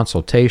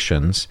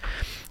consultations.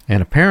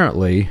 And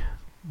apparently,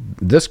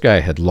 this guy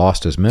had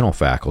lost his mental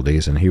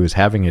faculties, and he was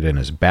having it in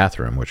his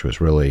bathroom, which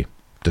was really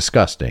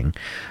disgusting.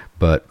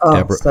 But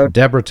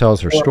Deborah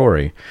tells her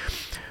story.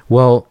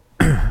 Well,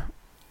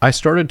 I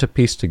started to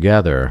piece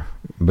together,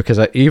 because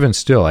I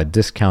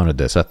discounted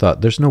this. I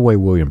thought, there's no way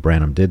William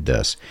Branham did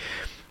this.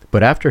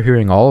 But after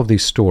hearing all of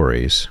these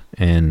stories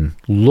and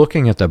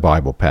looking at the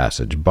Bible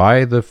passage,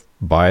 by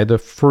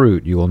the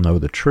fruit you will know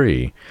the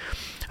tree,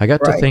 I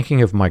got to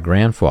thinking of my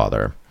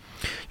grandfather.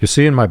 You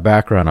see in my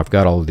background, I've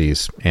got all of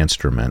these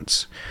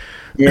instruments.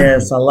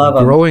 Yes, I love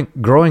them.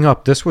 Growing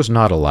up, this was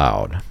not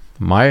allowed.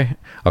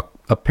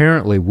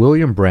 Apparently,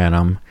 William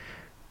Branham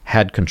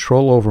had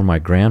control over my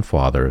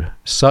grandfather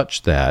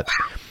such that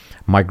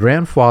my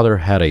grandfather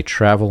had a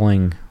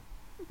traveling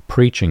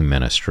preaching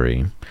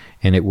ministry,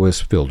 and it was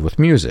filled with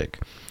music.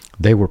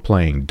 They were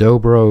playing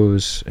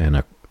dobros,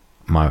 and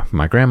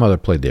my grandmother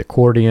played the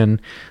accordion.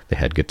 They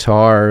had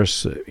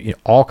guitars,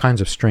 all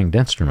kinds of stringed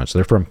instruments.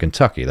 They're from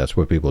Kentucky. That's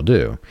what people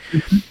do.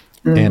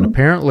 And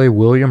apparently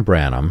William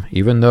Branham,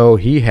 even though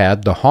he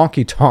had the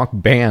honky-tonk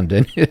band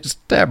in his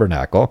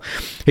tabernacle,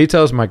 he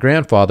tells my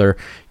grandfather,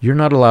 "You're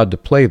not allowed to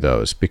play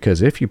those,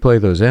 because if you play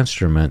those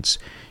instruments,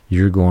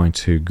 you're going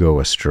to go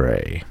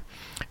astray."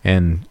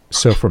 And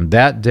so from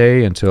that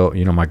day until,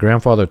 my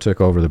grandfather took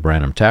over the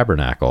Branham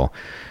Tabernacle,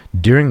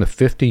 during the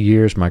 50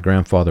 years my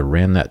grandfather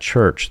ran that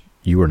church,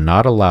 you were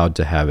not allowed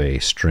to have a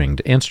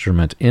stringed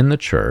instrument in the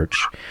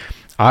church.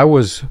 It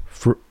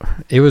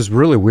was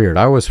really weird.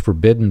 I was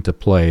forbidden to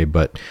play,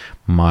 but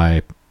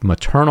my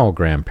maternal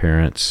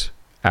grandparents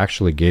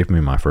actually gave me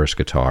my first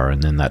guitar,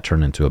 and then that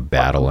turned into a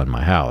battle in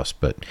my house.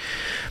 But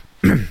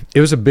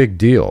it was a big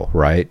deal,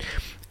 right?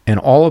 And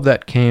all of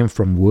that came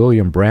from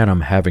William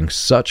Branham having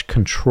such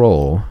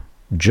control,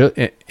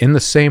 in the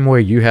same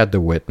way you had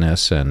the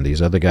witness and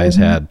these other guys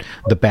had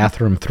the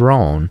bathroom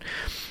throne.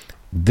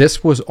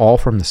 This was all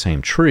from the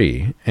same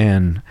tree.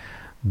 And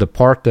the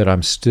part that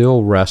I'm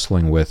still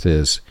wrestling with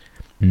is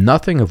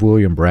nothing of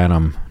William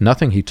Branham,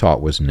 nothing he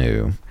taught was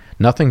new.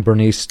 Nothing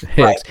Bernice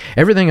Hicks.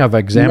 Everything I've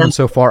examined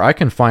so far, I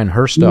can find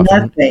her stuff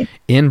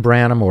in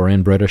Branham or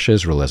in British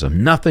Israelism.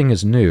 Nothing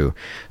is new.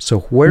 So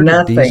where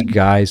did these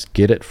guys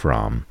get it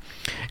from?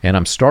 And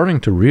I'm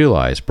starting to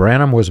realize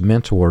Branham was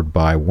mentored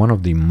by one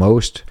of the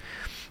most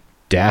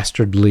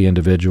dastardly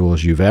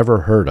individuals you've ever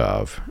heard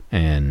of.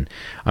 And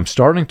I'm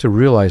starting to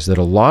realize that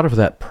a lot of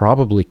that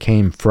probably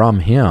came from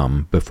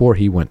him before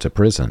he went to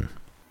prison.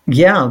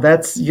 Yeah,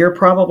 you're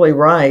probably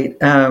right.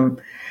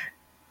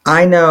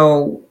 I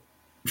know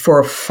for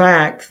a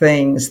fact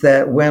things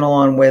that went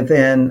on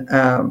within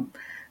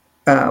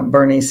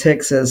Bernice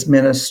Hicks's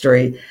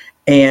ministry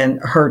and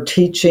her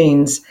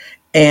teachings.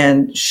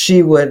 And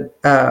she would,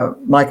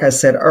 like I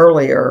said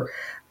earlier,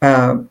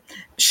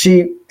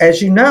 she,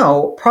 as you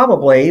know,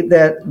 probably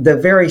that the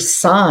very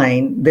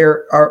sign,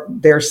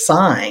 their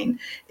sign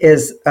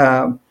is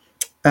a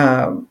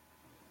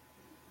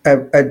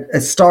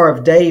Star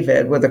of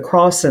David with a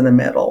cross in the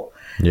middle.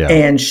 Yeah.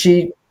 And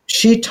she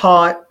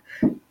taught,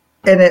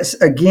 and it's,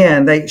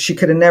 again, she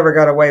could have never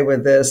got away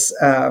with this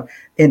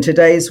in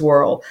today's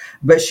world,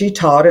 but she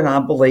taught, and I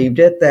believed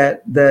it,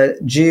 that the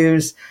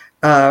Jews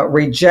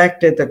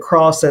rejected the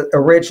cross.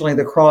 Originally,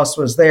 the cross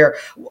was there.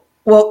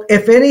 Well,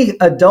 if any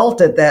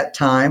adult at that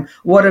time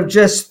would have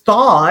just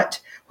thought,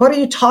 what are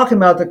you talking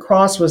about? The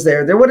cross was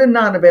there. There would have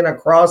not have been a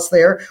cross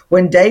there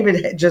when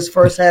David had just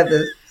first had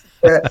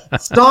the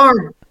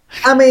star.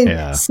 I mean,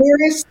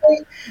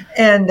 seriously?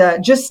 And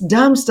just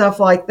dumb stuff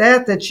like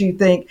that you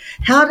think,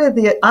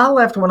 I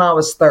left when I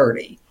was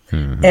 30.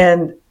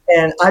 And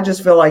I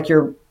just feel like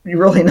you're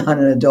really not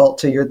an adult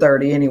till you're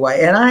 30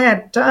 anyway. And I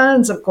had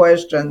tons of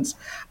questions.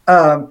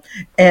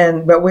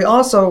 But we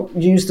also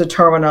used the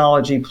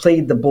terminology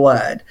plead the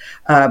blood,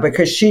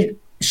 because she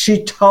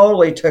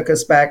totally took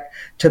us back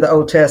to the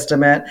Old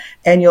Testament.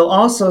 And you'll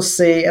also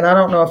see, and I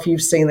don't know if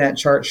you've seen that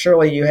chart,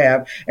 surely you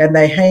have, and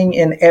they hang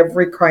in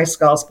every Christ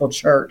Gospel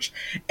church.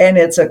 And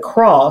it's a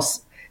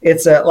cross.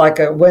 It's like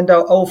a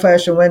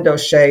old-fashioned window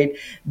shade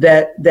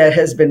that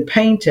has been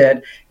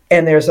painted,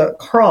 and there's a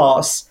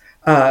cross,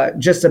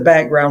 just a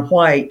background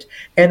white,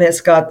 and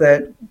it's got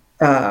the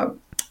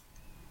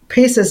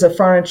pieces of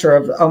furniture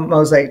of a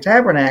mosaic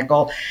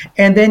tabernacle,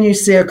 and then you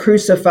see a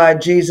crucified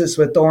Jesus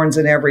with thorns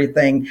and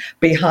everything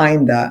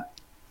behind the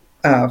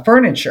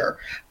furniture,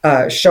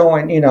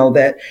 showing,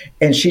 that,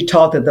 and she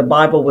taught that the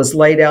Bible was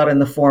laid out in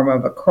the form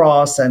of a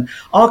cross and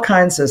all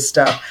kinds of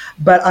stuff.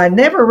 But I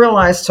never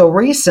realized till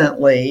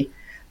recently,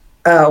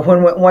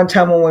 one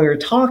time when we were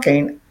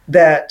talking,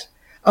 that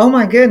oh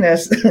my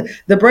goodness,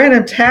 the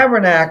Branham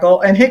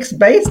Tabernacle, and Hicks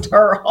based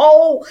her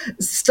whole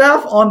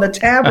stuff on the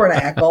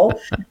tabernacle.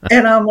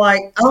 And I'm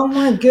like, oh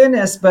my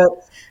goodness. But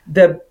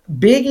the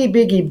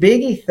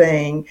biggie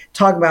thing,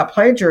 talking about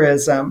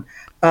plagiarism,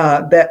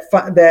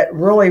 that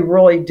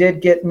really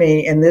did get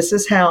me. And this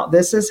is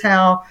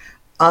how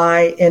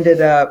I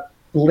ended up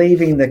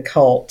leaving the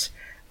cult.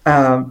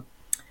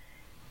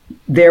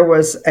 There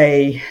was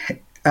a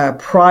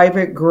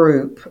private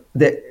group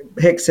that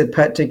Hicks had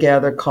put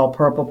together called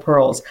Purple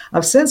Pearls.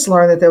 I've since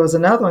learned that there was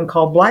another one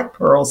called Black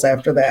Pearls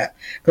after that,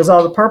 because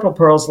all the Purple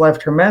Pearls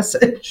left her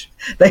message.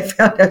 They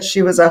found out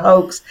she was a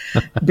hoax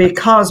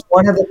because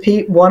one of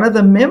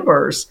the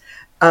members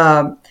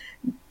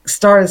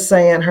started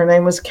saying, her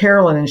name was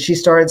Carolyn, and she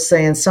started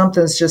saying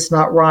something's just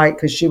not right,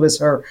 because she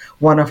was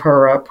one of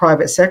her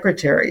private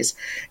secretaries,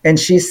 and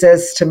she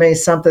says to me,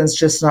 something's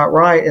just not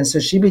right. And so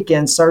she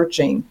began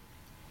searching.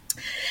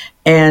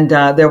 And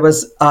there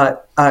was,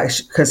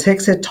 because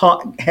Hicks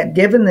had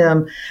given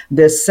them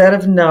this set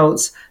of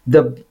notes,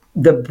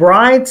 the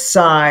bride's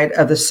side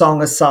of the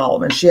Song of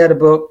Solomon. She had a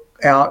book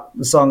out,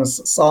 the Song of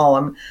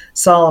Solomon,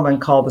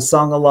 called the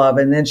Song of Love,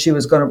 and then she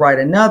was going to write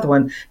another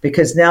one,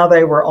 because now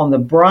they were on the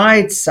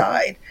bride's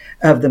side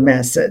of the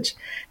message.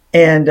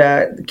 And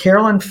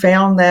Carolyn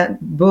found that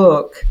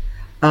book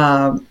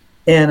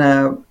in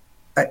a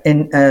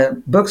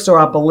bookstore,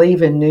 I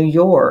believe, in New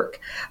York,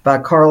 by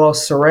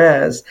Carlos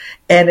Serres,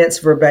 and it's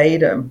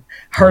verbatim.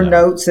 Her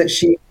notes that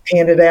she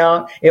handed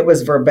out, it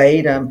was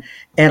verbatim.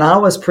 And I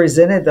was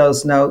presented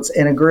those notes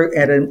in a group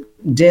at a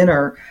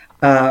dinner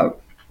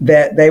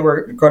that they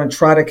were going to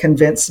try to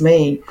convince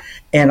me.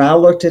 And I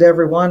looked at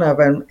every one of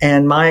them,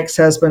 and my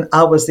ex-husband,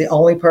 I was the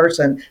only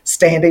person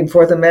standing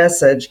for the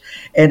message.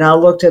 And I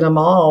looked at them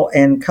all,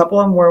 and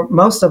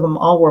most of them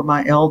all were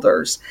my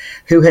elders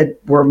who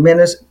were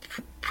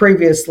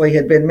previously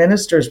had been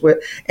ministers with,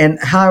 and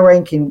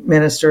high-ranking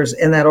ministers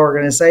in that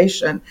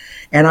organization.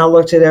 And I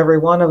looked at every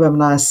one of them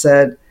and I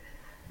said,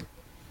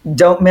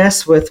 don't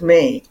mess with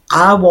me.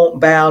 I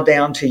won't bow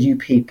down to you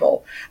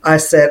people. I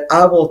said,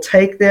 I will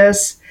take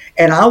this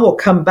and I will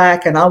come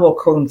back and I will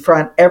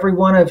confront every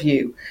one of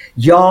you.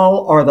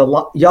 Y'all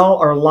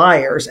are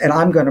liars, and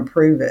I'm going to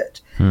prove it.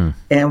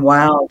 And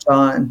wow,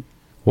 John.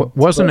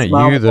 Wasn't it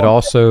you that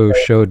also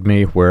showed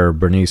me where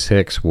Bernice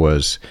Hicks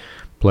was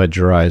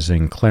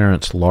plagiarizing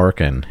Clarence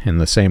Larkin in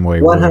the same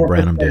way William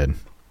Branham did?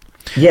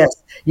 Yes.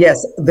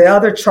 The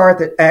other chart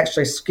that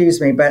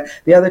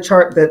the other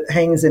chart that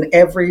hangs in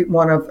every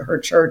one of her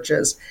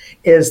churches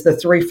is the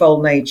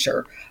threefold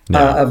nature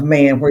of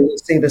man, where you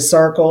see the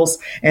circles,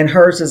 and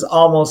hers is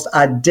almost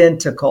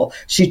identical.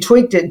 She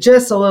tweaked it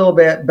just a little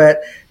bit,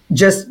 but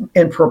just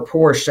in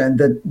proportion.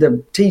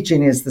 The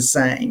teaching is the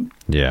same.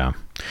 Yeah.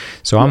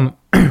 So I'm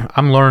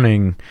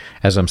learning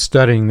as I'm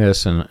studying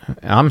this, and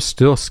I'm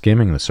still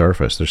skimming the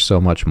surface. There's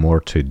so much more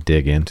to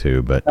dig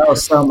into, but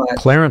so much.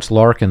 Clarence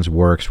Larkin's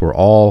works were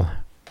all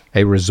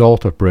a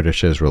result of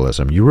British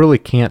Israelism. You really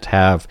can't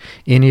have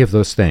any of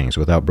those things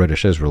without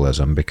British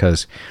Israelism,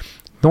 because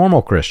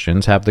normal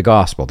Christians have the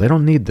gospel. They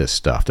don't need this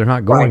stuff. They're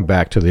not going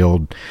back to the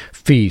old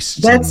feasts.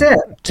 That's it.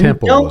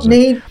 Temples. You don't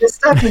need this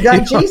stuff. You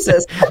got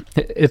Jesus.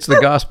 It's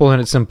the gospel in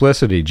its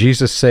simplicity.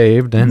 Jesus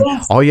saved, and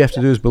all you have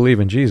to do is believe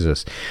in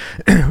Jesus.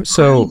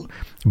 So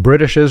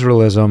British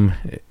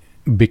Israelism,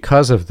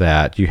 because of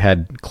that, you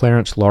had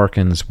Clarence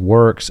Larkin's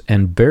works,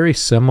 and very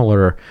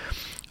similar,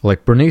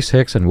 like Bernice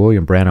Hicks and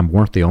William Branham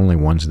weren't the only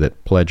ones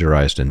that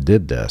plagiarized and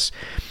did this.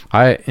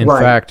 In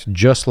fact,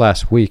 just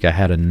last week, I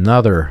had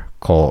another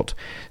cult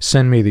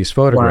send me these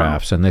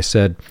photographs, and they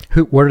said,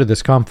 where did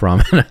this come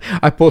from? And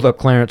I pulled up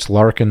Clarence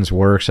Larkin's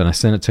works, and I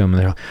sent it to them,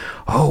 and they're like,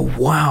 oh,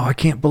 wow, I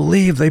can't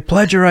believe they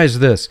plagiarized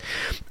this.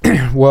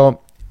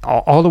 Well,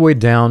 all the way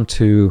down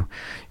to,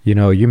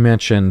 you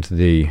mentioned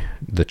the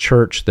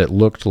church that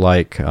looked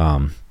like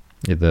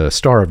the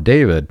Star of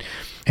David,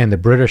 and the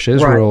British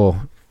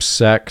Israel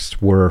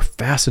sects were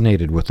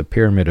fascinated with the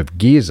Pyramid of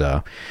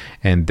Giza,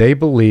 and they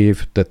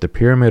believed that the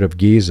Pyramid of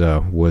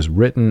Giza was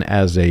written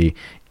as a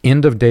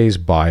end of days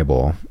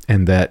Bible,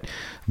 and that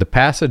the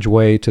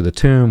passageway to the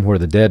tomb where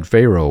the dead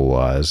Pharaoh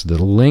was,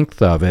 the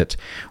length of it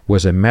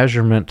was a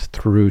measurement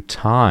through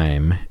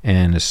time,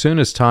 and as soon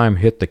as time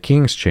hit the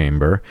king's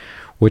chamber,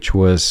 which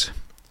was,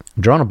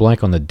 I'm drawing a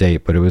blank on the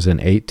date, but it was in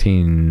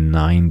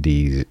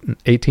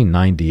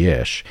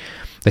 1890-ish,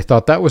 they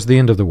thought that was the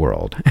end of the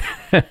world.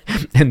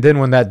 And then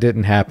when that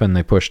didn't happen,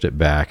 they pushed it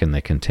back, and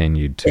they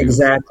continued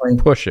to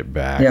push it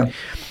back. Yeah.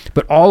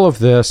 But all of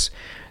this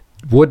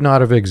would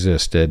not have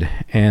existed,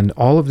 and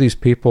all of these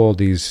people,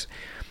 these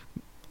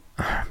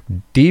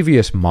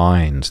devious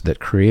minds that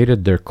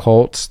created their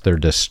cults, their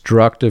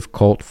destructive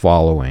cult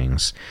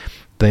followings,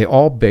 they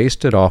all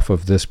based it off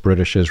of this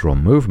British Israel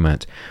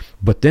movement.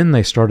 But then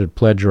they started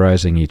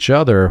plagiarizing each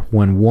other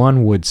when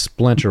one would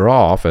splinter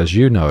off, as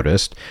you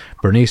noticed.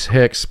 Bernice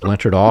Hicks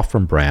splintered off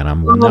from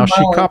Branham. Well, now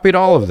she copied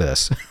all of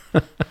this.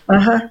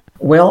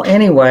 Well,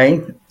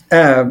 anyway,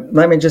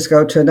 let me just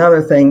go to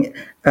another thing.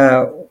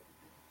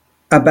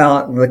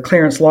 about the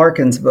Clarence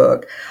Larkins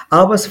book.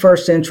 I was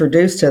first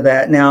introduced to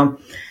that. Now,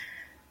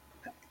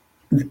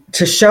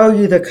 to show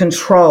you the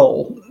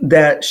control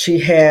that she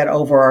had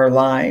over our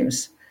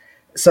lives.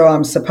 So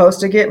I'm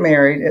supposed to get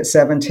married at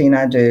 17.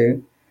 I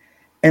do.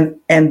 And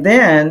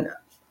then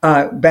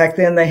back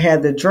then they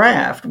had the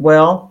draft.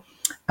 Well,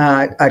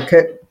 I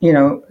could,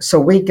 so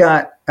we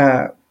got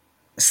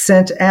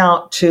sent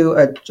out to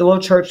a little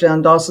church down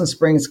in Dawson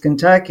Springs,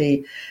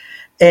 Kentucky.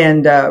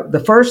 And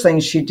the first thing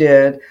she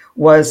did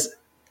was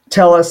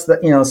tell us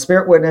that,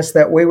 Spirit Witness,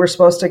 that we were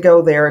supposed to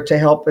go there to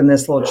help in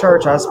this little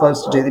church. I was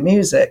supposed to do the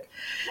music.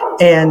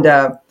 And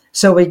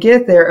so we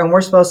get there and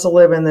we're supposed to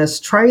live in this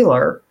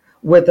trailer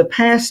with the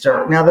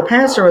pastor. Now, the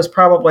pastor was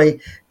probably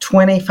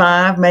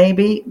 25,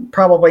 maybe,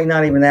 probably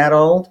not even that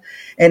old,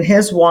 and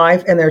his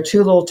wife and their 2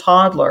 little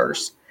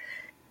toddlers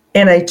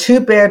in a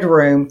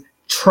 2-bedroom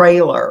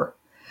trailer,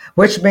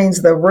 which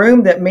means the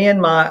room that me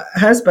and my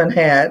husband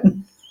had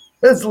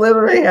was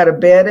literally had a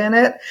bed in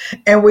it,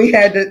 and we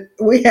had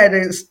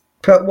to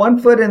put 1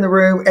 foot in the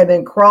room and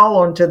then crawl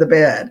onto the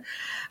bed.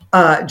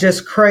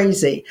 Just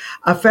crazy.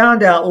 I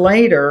found out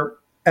later,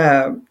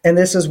 and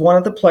this is one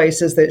of the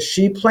places that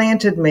she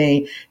planted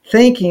me,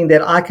 thinking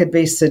that I could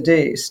be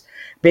seduced,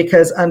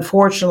 because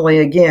unfortunately,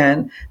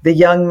 again, the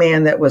young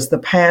man that was the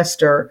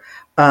pastor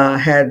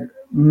had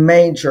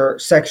major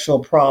sexual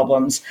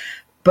problems.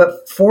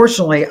 But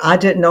fortunately, I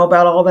didn't know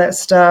about all that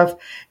stuff.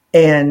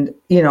 And,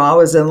 I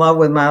was in love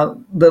with my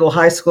little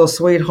high school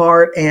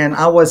sweetheart, and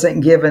I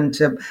wasn't given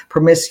to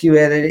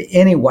promiscuity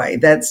anyway.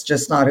 That's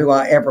just not who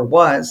I ever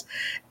was.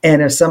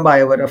 And if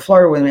somebody would have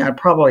flirted with me, I'd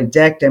probably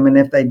decked him. And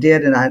if they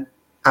did, and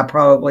I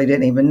probably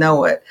didn't even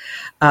know it.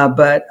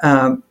 But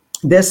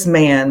this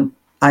man,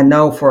 I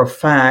know for a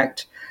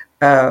fact,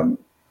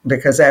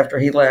 because after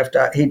he left,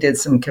 he did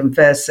some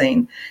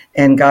confessing,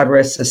 and God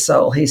rest his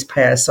soul. He's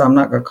passed, so I'm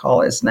not going to call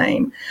his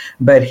name.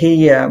 But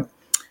he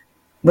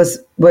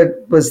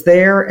was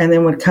there, and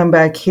then would come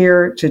back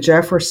here to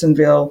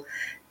Jeffersonville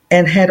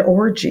and had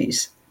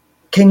orgies.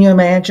 Can you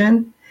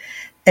imagine?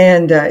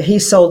 And he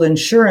sold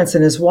insurance,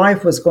 and his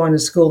wife was going to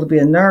school to be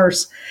a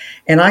nurse,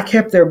 and I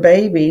kept their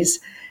babies.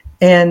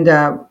 And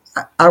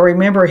I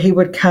remember he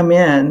would come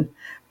in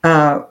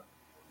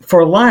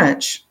for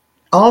lunch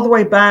all the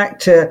way back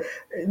to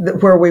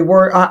where we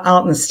were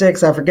out in the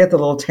sticks. I forget the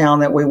little town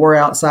that we were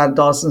outside of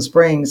Dawson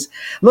Springs.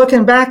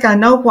 Looking back, I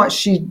know what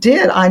she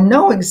did. I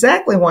know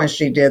exactly why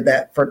she did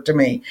that to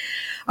me.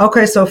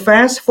 Okay, so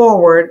fast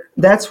forward,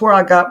 that's where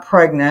I got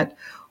pregnant.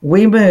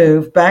 We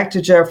moved back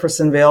to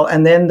Jeffersonville,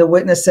 and then the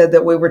witness said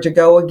that we were to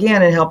go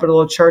again and help at a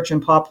little church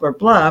in Poplar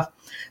Bluff.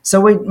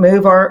 So we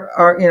move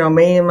our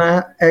me and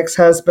my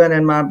ex-husband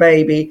and my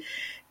baby.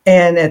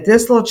 And at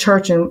this little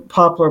church in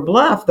Poplar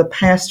Bluff, the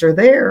pastor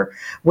there,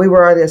 we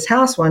were at his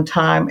house one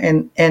time,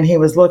 and he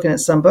was looking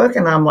at some book,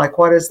 and I'm like,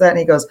 what is that? And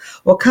he goes,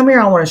 well, come here,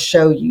 I want to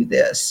show you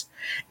this.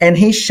 And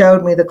he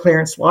showed me the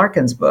Clarence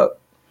Larkins book.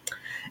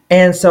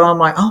 And so I'm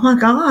like, oh my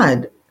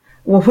God,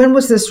 well, when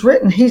was this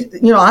written?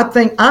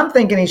 I'm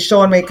thinking he's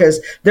showing me because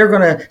they're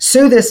going to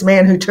sue this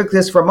man who took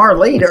this from our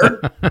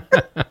leader.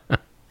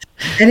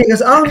 And he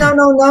goes, oh,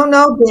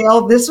 no,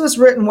 Gail, this was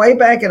written way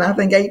back in, I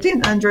think,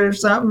 1800 or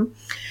something.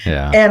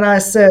 Yeah. And I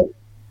said,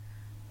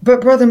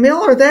 but Brother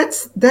Miller,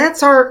 that's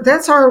our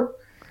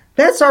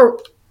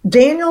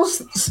Daniel's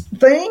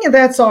thing, and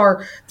that's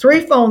our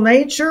threefold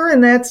nature,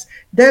 and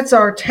that's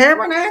our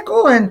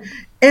tabernacle, and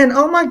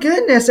oh my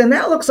goodness, and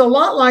that looks a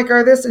lot like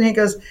our this. And he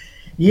goes,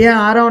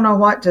 yeah, I don't know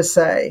what to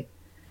say.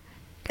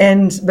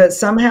 But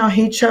somehow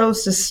he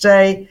chose to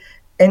stay,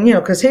 and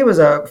because he was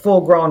a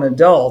full-grown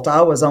adult,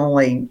 I was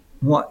only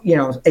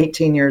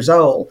 18 years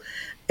old,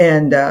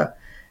 and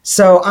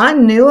so I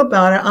knew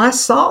about it. I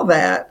saw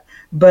that,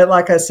 but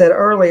like I said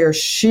earlier,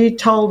 she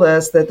told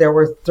us that there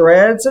were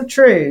threads of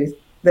truth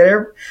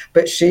there,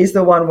 but she's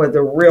the one with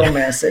the real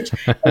message.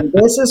 And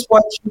this is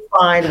what you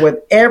find with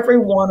every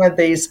one of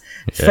these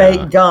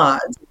fake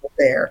gods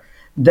there.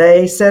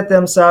 They set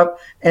themselves up.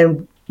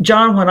 And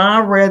John, when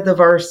I read the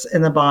verse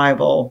in the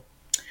Bible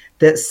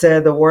that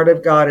said the word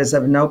of God is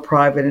of no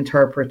private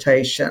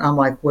interpretation, I'm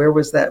like, where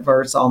was that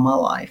verse all my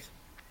life?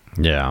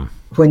 Yeah.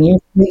 When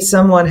you meet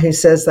someone who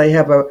says they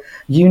have a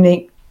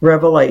unique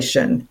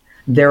revelation,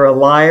 they're a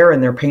liar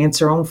and their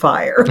pants are on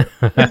fire.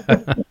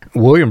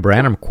 William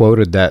Branham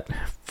quoted that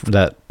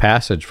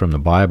passage from the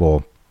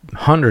Bible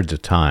hundreds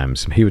of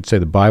times. He would say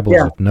the Bible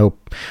is of no,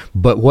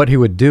 but what he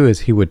would do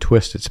is he would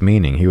twist its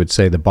meaning. He would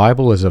say the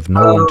Bible is of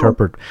no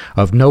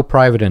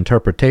private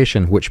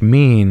interpretation, which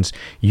means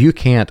you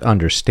can't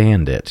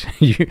understand it.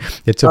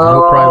 It's of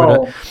no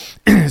private.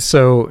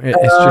 So it's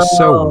just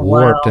so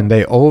warped, and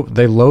they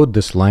load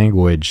this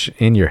language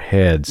in your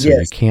head, so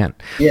you can't.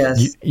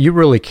 Yes. You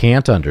really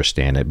can't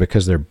understand it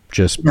because they're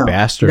just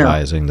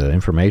bastardizing the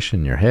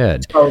information in your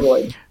head.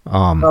 Totally.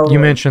 You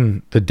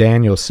mentioned the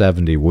Daniel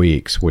 70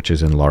 weeks, which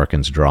is in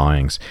Larkin's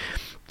drawings.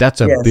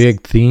 That's a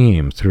big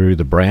theme through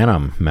the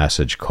Branham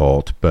message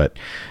cult, but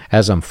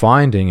as I'm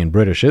finding in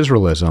British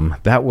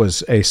Israelism, that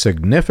was a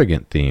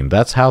significant theme.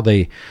 That's how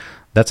they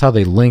that's how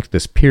they link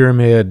this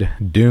pyramid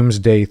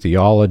doomsday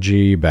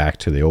theology back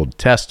to the Old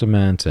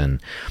Testament.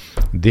 And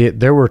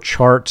there were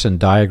charts and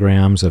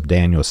diagrams of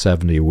Daniel's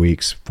 70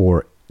 weeks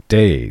for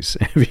days.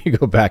 If you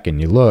go back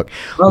and you look,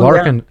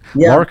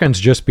 Larkin's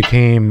just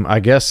became, I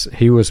guess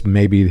he was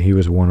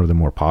one of the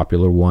more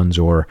popular ones,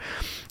 or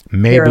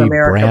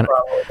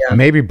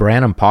maybe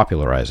Branham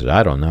popularized it.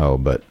 I don't know,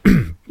 but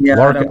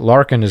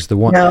Larkin is the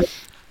one. Yeah.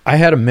 I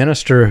had a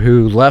minister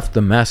who left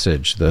the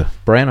message, the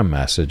Branham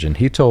message, and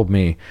he told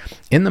me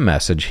in the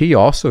message he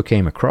also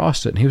came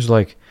across it, and he was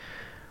like,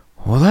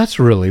 well, that's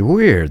really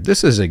weird.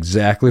 This is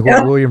exactly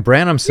what William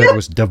Branham said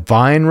was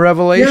divine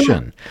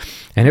revelation. Yeah.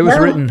 And it was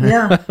written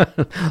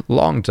a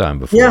long time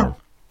before.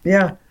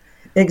 Yeah,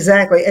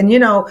 exactly. And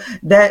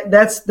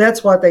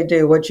that's what they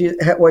do. What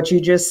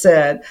you just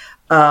said,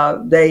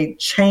 they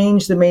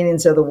change the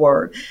meanings of the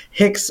word.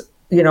 Hicks,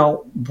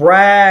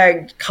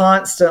 bragged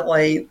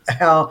constantly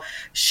how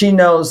she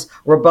knows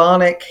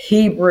Rabbinic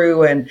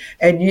Hebrew, and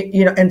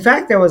in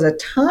fact, there was a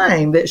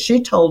time that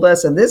she told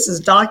us, and this is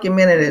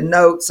documented in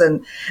notes,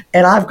 and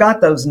I've got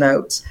those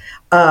notes.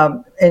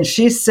 And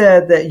she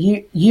said that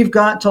you've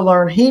got to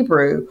learn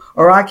Hebrew,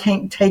 or I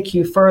can't take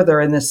you further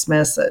in this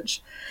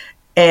message.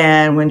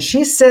 And when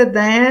she said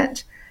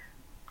that,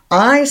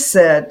 I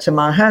said to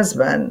my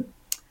husband,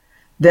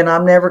 then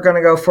I'm never going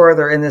to go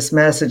further in this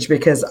message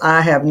because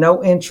I have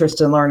no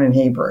interest in learning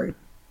Hebrew.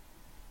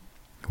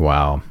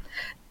 Wow.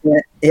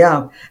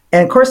 Yeah.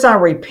 And of course I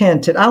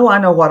repented. Oh, I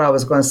know what I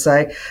was going to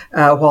say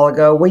a while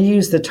ago. We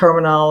used the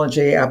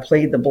terminology, I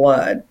plead the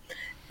blood.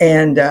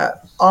 And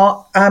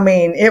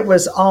it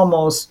was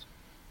almost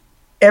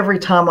every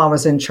time I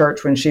was in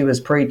church when she was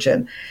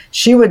preaching,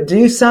 she would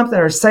do something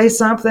or say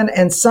something.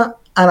 And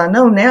I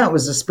know now it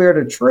was the spirit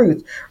of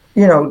truth,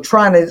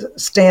 trying to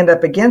stand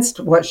up against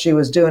what she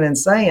was doing and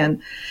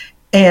saying.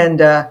 And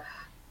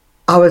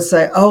I would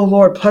say, oh,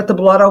 Lord, put the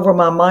blood over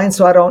my mind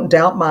so I don't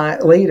doubt my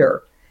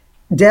leader.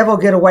 Devil,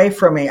 get away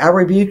from me. I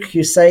rebuke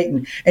you,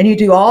 Satan. And you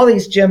do all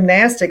these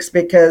gymnastics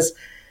because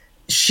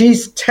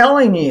she's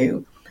telling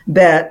you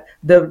that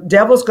the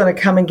devil's going to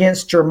come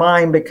against your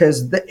mind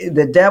because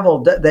the devil,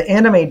 the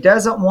enemy,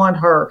 doesn't want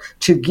her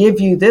to give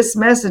you this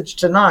message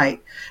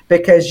tonight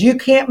because you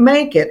can't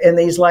make it in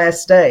these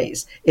last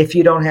days if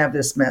you don't have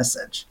this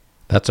message.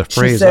 That's a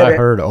phrase I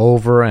heard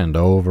over and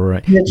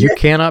over. You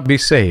cannot be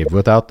saved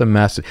without the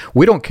message.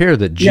 We don't care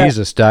that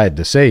Jesus died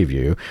to save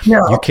you.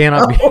 No. You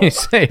cannot be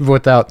saved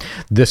without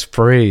this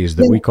phrase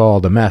that we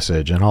call the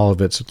message and all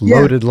of its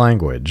loaded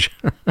language.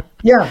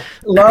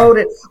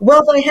 Loaded.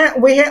 Well,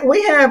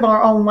 we have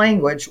our own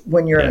language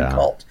when you're in a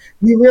cult.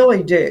 You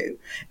really do.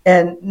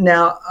 And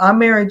now I'm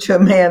married to a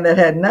man that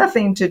had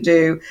nothing to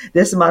do.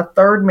 This is my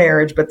third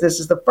marriage, but this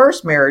is the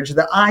first marriage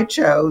that I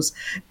chose,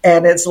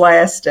 and it's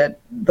lasted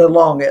the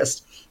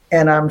longest.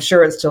 And I'm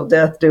sure it's till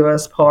death do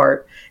us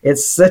part.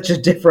 It's such a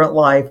different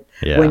life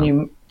when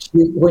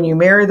you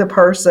marry the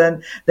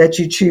person that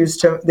you choose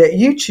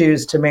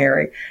to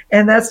marry.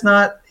 And that's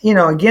not,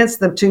 against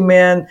the two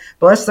men.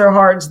 Bless their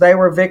hearts, they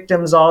were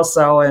victims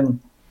also, and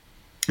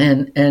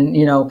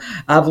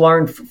I've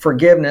learned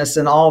forgiveness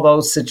in all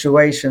those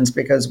situations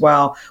because,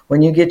 wow,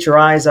 when you get your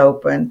eyes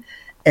open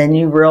and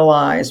you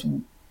realize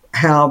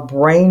how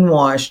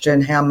brainwashed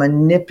and how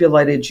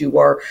manipulated you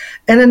were.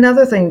 And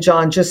another thing,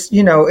 John, just,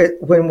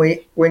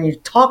 when you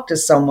talk to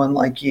someone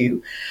like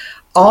you,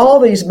 all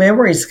these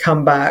memories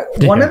come back.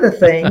 One of the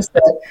things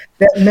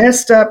that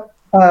messed up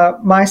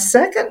my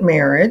second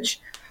marriage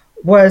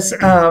was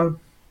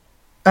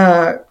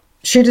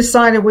she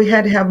decided we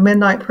had to have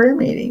midnight prayer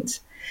meetings.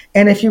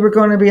 And if you were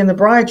going to be in the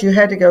bride, you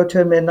had to go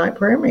to a midnight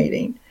prayer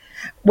meeting.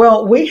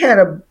 Well, we had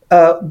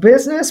a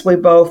business. We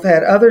both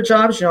had other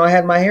jobs. I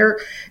had my hair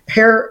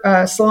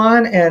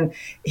salon, and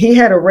he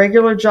had a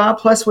regular job.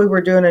 Plus, we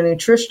were doing a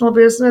nutritional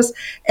business,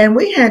 and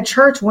we had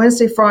church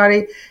Wednesday,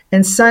 Friday,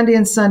 and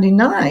Sunday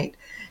night.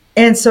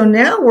 And so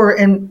now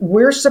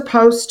we're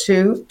supposed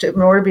to,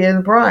 in order to be in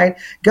the bride,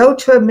 go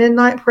to a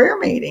midnight prayer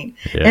meeting.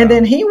 Yeah. And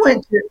then he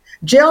went to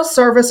jail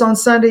service on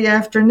Sunday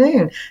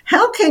afternoon.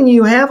 How can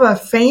you have a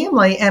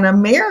family and a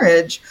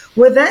marriage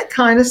with that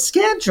kind of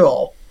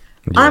schedule?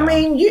 Yeah. I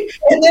mean,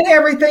 and then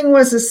everything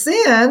was a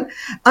sin.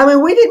 I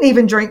mean, we didn't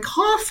even drink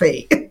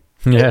coffee.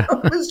 Yeah.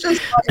 It was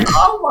just like,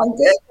 oh my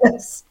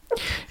goodness.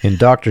 In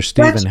Dr.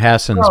 Stephen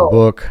Hassan's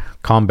book,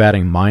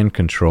 Combating Mind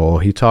Control,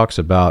 he talks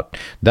about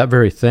that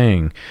very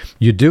thing.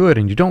 You do it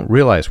and you don't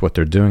realize what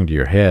they're doing to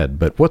your head,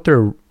 but what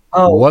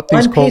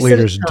these cult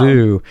leaders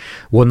do,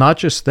 well, not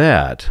just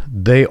that,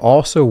 they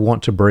also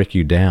want to break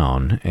you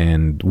down.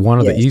 And one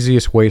of the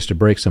easiest ways to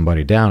break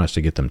somebody down is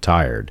to get them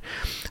tired.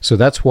 So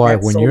that's why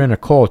when you're in a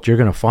cult, you're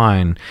going to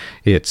find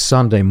it's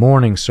Sunday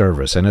morning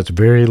service, and it's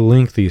very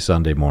lengthy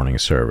Sunday morning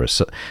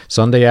service.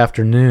 Sunday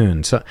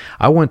afternoon. So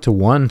I went to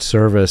one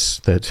service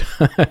that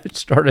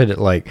started at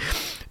like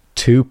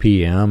 2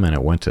 p.m. and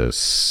it went to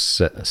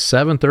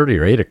 7:30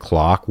 or 8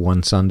 o'clock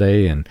one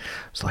Sunday, and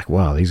it's like,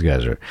 wow, these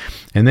guys are.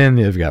 And then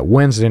they've got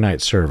Wednesday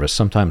night service,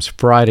 sometimes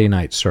Friday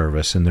night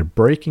service, and they're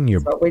breaking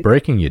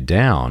you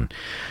down.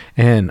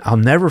 And I'll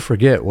never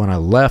forget when I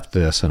left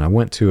this and I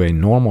went to a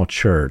normal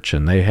church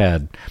and they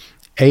had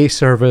a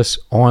service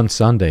on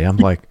Sunday. I'm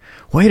like,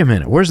 wait a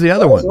minute, where's the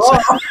other ones?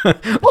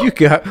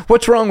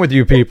 What's wrong with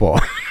you people?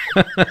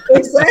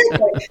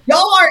 Exactly.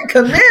 Y'all aren't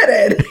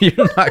committed.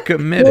 You're not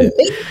committed.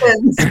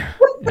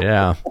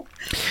 Yeah.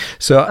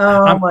 So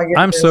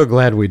I'm so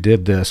glad we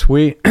did this.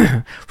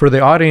 For the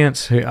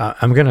audience,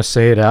 I'm going to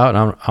say it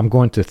out. I'm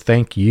going to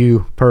thank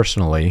you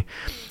personally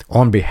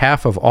on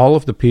behalf of all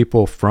of the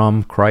people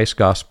from Christ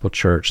Gospel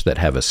Church that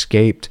have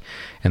escaped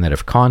and that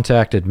have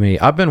contacted me.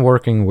 I've been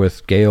working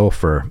with Gail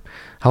for,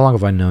 how long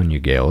have I known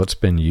you, Gail? It's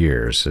been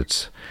years.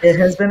 It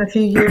has been a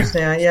few years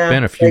now, yeah.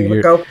 Been a few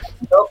years. Go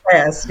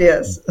fast,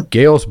 yes.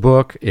 Gail's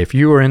book, if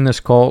you are in this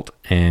cult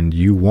and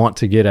you want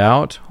to get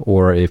out,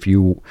 or if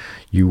you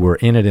were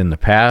in it in the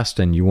past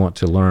and you want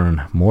to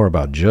learn more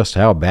about just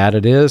how bad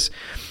it is,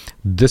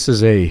 this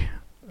is a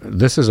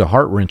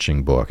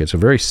heart-wrenching book. It's a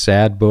very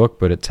sad book,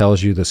 but it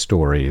tells you the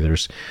story.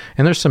 There's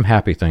some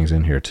happy things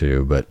in here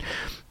too, but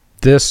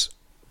this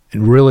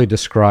really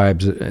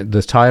describes,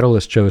 the title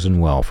is chosen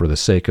well for the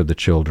sake of the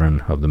children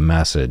of the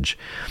message.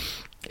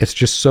 It's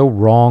just so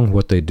wrong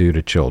what they do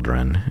to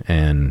children,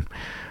 and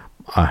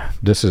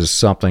this is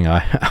something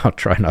I'll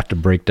try not to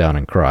break down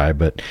and cry,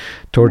 but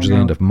towards the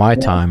end of my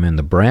time in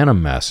the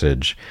Branham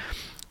message,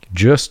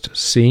 just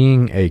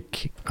seeing a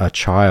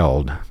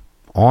child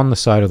on the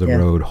side of the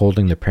road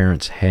holding the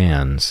parents'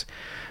 hands,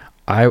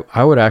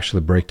 I would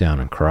actually break down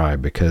and cry,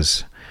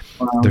 because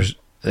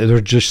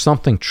there's just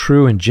something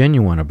true and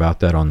genuine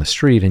about that on the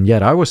street. And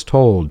yet I was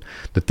told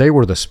that they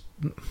were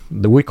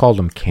we called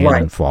them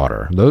cannon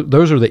fodder.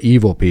 Those are the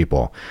evil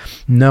people.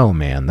 No,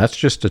 man, that's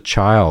just a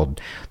child.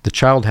 The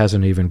child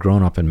hasn't even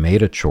grown up and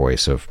made a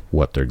choice of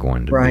what they're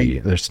going to be.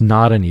 There's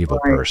not an evil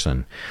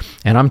person.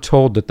 And I'm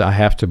told that I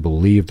have to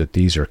believe that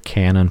these are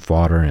cannon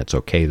fodder and it's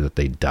okay that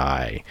they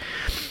die.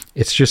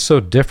 It's just so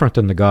different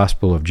than the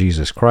gospel of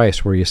Jesus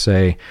Christ, where you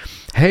say,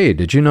 hey,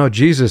 did you know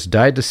Jesus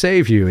died to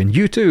save you, and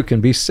you too can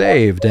be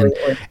saved,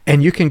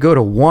 and you can go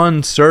to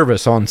one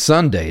service on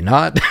Sunday,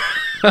 not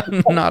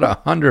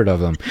 100 of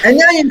them. And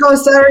now you can go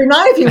Saturday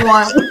night if you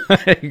want.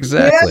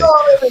 Exactly.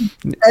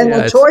 And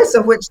the choice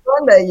of which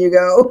Sunday you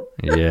go.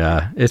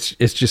 Yeah, it's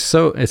just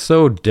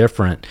so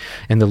different.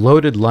 And the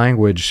loaded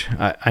language,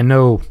 I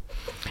know,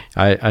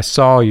 I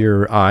saw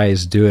your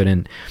eyes do it,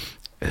 and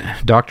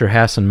Dr.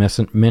 Hassan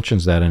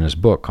mentions that in his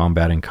book,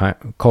 Combating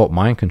Cult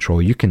Mind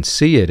Control. You can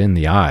see it in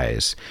the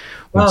eyes.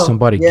 When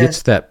somebody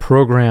gets that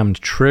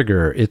programmed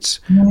trigger, it's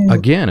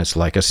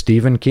like a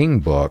Stephen King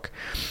book.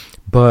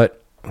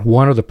 But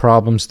one of the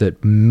problems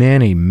that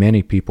many,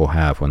 many people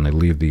have when they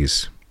leave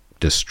these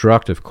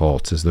destructive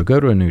cults is they'll go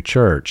to a new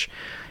church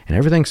and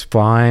everything's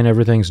fine,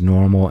 everything's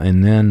normal,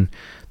 and then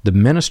the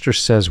minister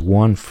says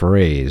one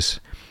phrase,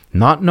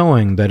 not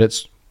knowing that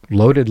it's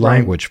loaded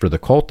language for the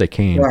cult they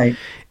came,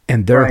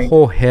 and their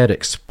whole head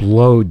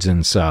explodes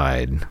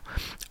inside.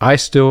 I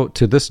still,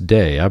 to this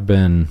day, I've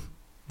been,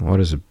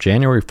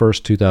 January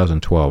 1st,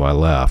 2012, I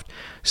left.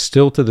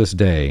 Still to this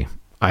day,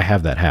 I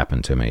have that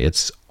happen to me.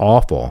 It's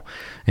awful,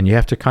 and you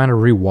have to kind of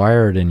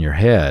rewire it in your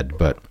head.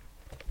 But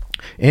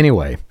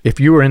anyway,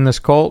 if you were in this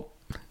cult,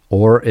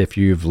 or if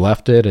you've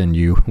left it and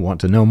you want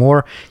to know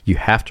more, you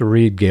have to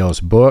read Gail's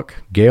book.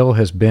 Gail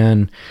has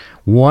been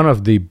one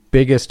of the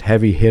biggest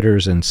heavy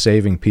hitters in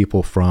saving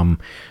people from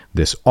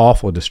this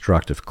awful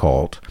destructive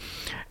cult.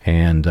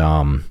 And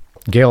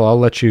Gail, I'll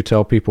let you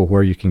tell people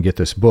where you can get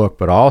this book,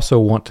 but I also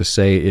want to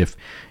say if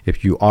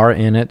you are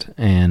in it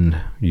and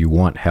you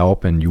want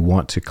help and you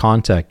want to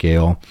contact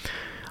Gail,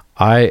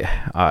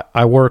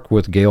 I work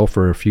with Gail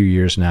for a few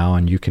years now,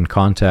 and you can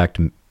contact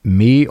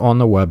me on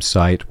the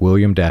website,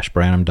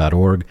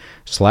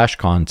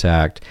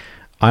 william-branham.org/contact.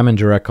 I'm in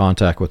direct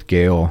contact with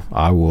Gail.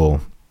 I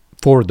will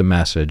forward the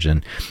message.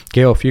 And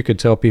Gail, if you could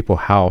tell people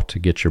how to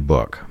get your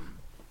book.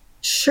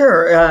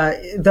 Sure.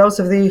 Those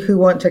of you who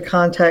want to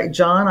contact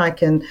John, I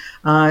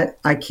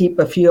keep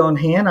a few on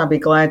hand. I'll be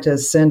glad to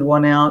send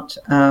one out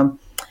to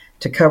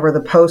cover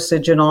the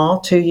postage and all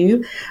to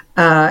you.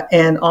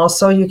 And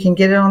also you can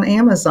get it on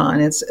Amazon.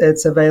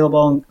 It's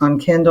available on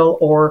Kindle,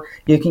 or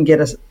you can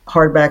get a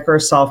hardback or a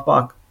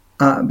softback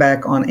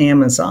back on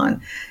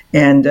Amazon.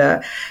 And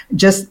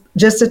just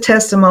a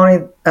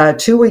testimony,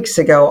 2 weeks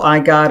ago, I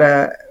got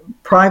a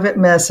private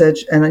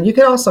message, and then you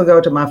can also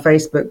go to my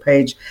Facebook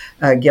page,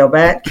 Gail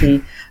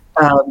Batke,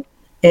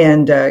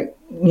 and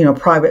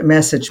private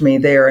message me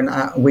there, and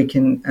we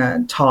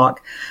can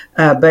talk.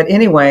 But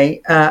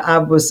anyway, I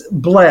was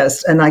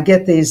blessed, and I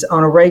get these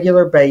on a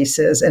regular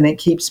basis, and it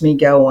keeps me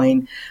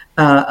going.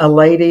 A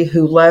lady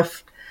who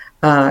left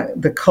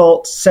the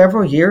cult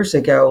several years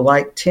ago,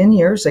 like 10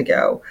 years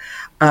ago,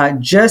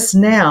 just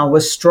now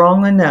was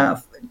strong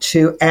enough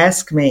to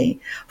ask me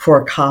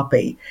for a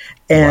copy.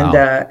 And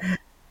wow.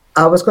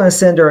 I was going to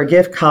send her a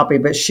gift copy,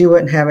 but she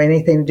wouldn't have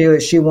anything to do with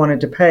it. She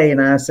wanted to pay.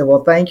 And I said,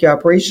 well, thank you. I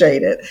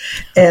appreciate it.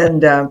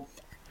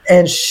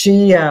 And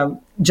she,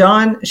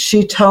 John,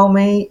 she told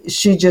me,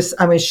 she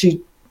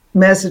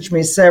messaged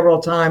me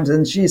several times,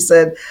 and she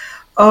said,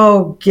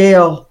 oh,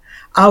 Gail,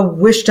 I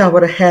wished I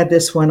would have had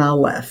this when I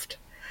left.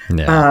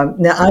 Yeah.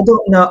 Now, I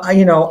don't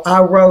know,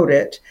 I wrote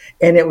it,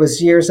 and it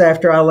was years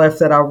after I left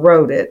that I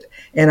wrote it,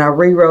 and I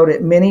rewrote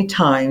it many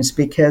times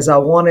because I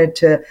wanted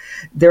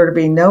there to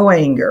be no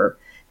anger.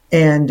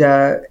 And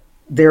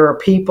there are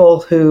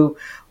people who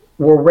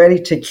were ready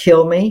to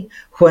kill me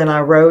when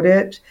I wrote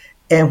it.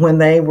 And when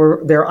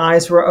their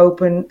eyes were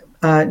open,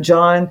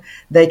 John,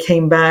 they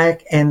came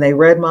back and they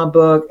read my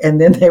book,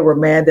 and then they were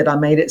mad that I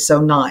made it so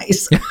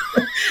nice.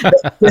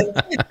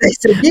 They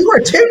said, "You were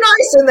too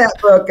nice in that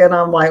book," and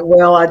I'm like,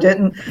 "Well, I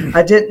didn't.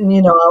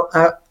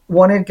 I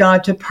wanted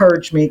God to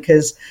purge me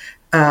because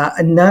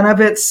none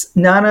of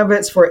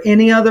it's for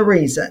any other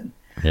reason."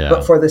 Yeah.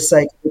 But for the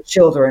sake of the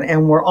children.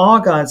 And we're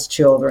all God's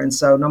children.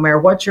 So no matter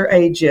what your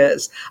age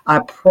is, I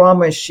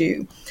promise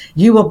you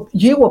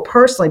will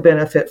personally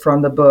benefit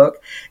from the book.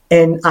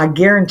 And I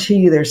guarantee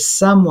you there's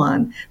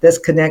someone that's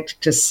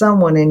connected to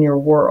someone in your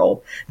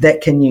world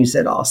that can use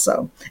it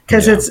also.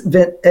 Because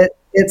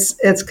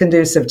it's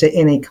conducive to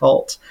any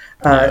cult.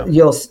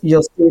 You'll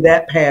see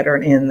that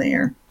pattern in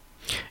there.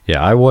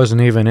 Yeah, I wasn't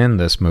even in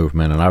this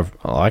movement, and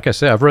like I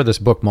said, I've read this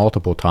book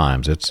multiple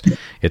times. It's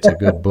a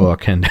good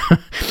book, and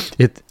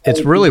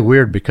it's really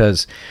weird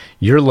because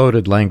your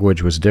loaded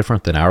language was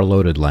different than our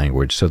loaded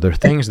language. So there are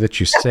things that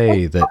you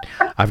say that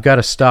I've got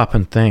to stop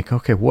and think,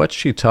 okay, what's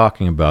she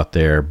talking about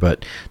there?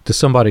 But to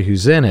somebody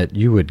who's in it,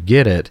 you would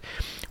get it.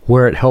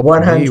 Where it helped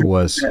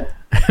 100%.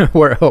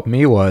 Where it helped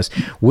me was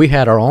we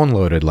had our own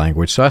loaded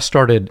language. So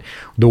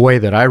the way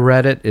that I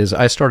read it is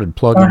I started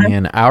plugging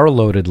in our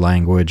loaded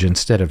language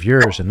instead of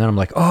yours. And then I'm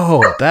like,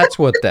 oh, that's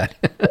what that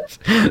is.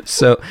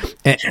 So,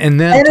 and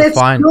then to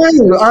find,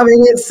 true. I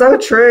mean, it's so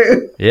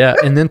true. Yeah.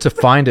 And then to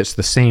find it's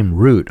the same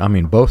root. I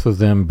mean, both of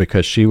them,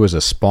 because she was a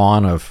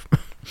spawn of,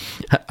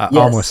 I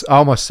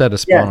almost said a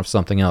spawn of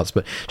something else,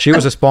 but she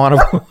was a spawn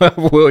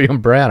of William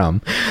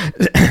Branham.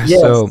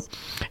 Yes. So,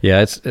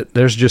 yeah,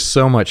 there's just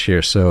so much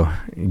here. So,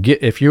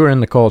 if you were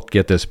in the cult,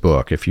 get this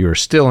book. If you are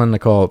still in the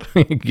cult,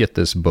 get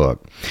this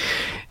book.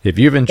 If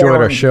you've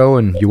enjoyed our show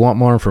and you want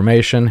more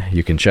information,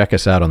 you can check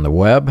us out on the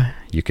web.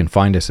 You can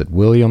find us at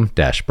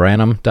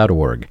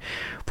william-branham.org.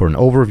 For an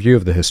overview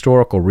of the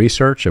historical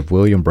research of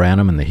William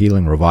Branham and the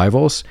Healing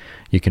Revivals,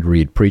 you can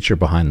read Preacher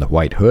Behind the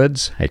White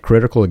Hoods, a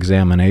critical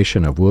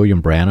examination of William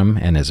Branham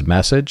and his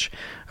message,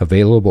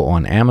 available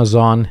on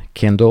Amazon,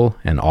 Kindle,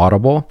 and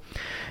Audible.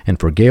 And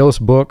for Gail's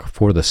book,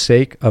 For the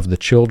Sake of the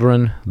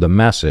Children, The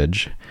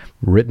Message,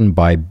 written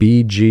by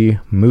B.G.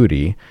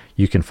 Moody,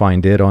 you can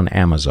find it on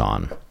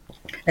Amazon.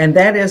 And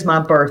that is my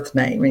birth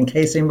name, in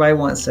case anybody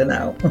wants to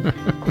know.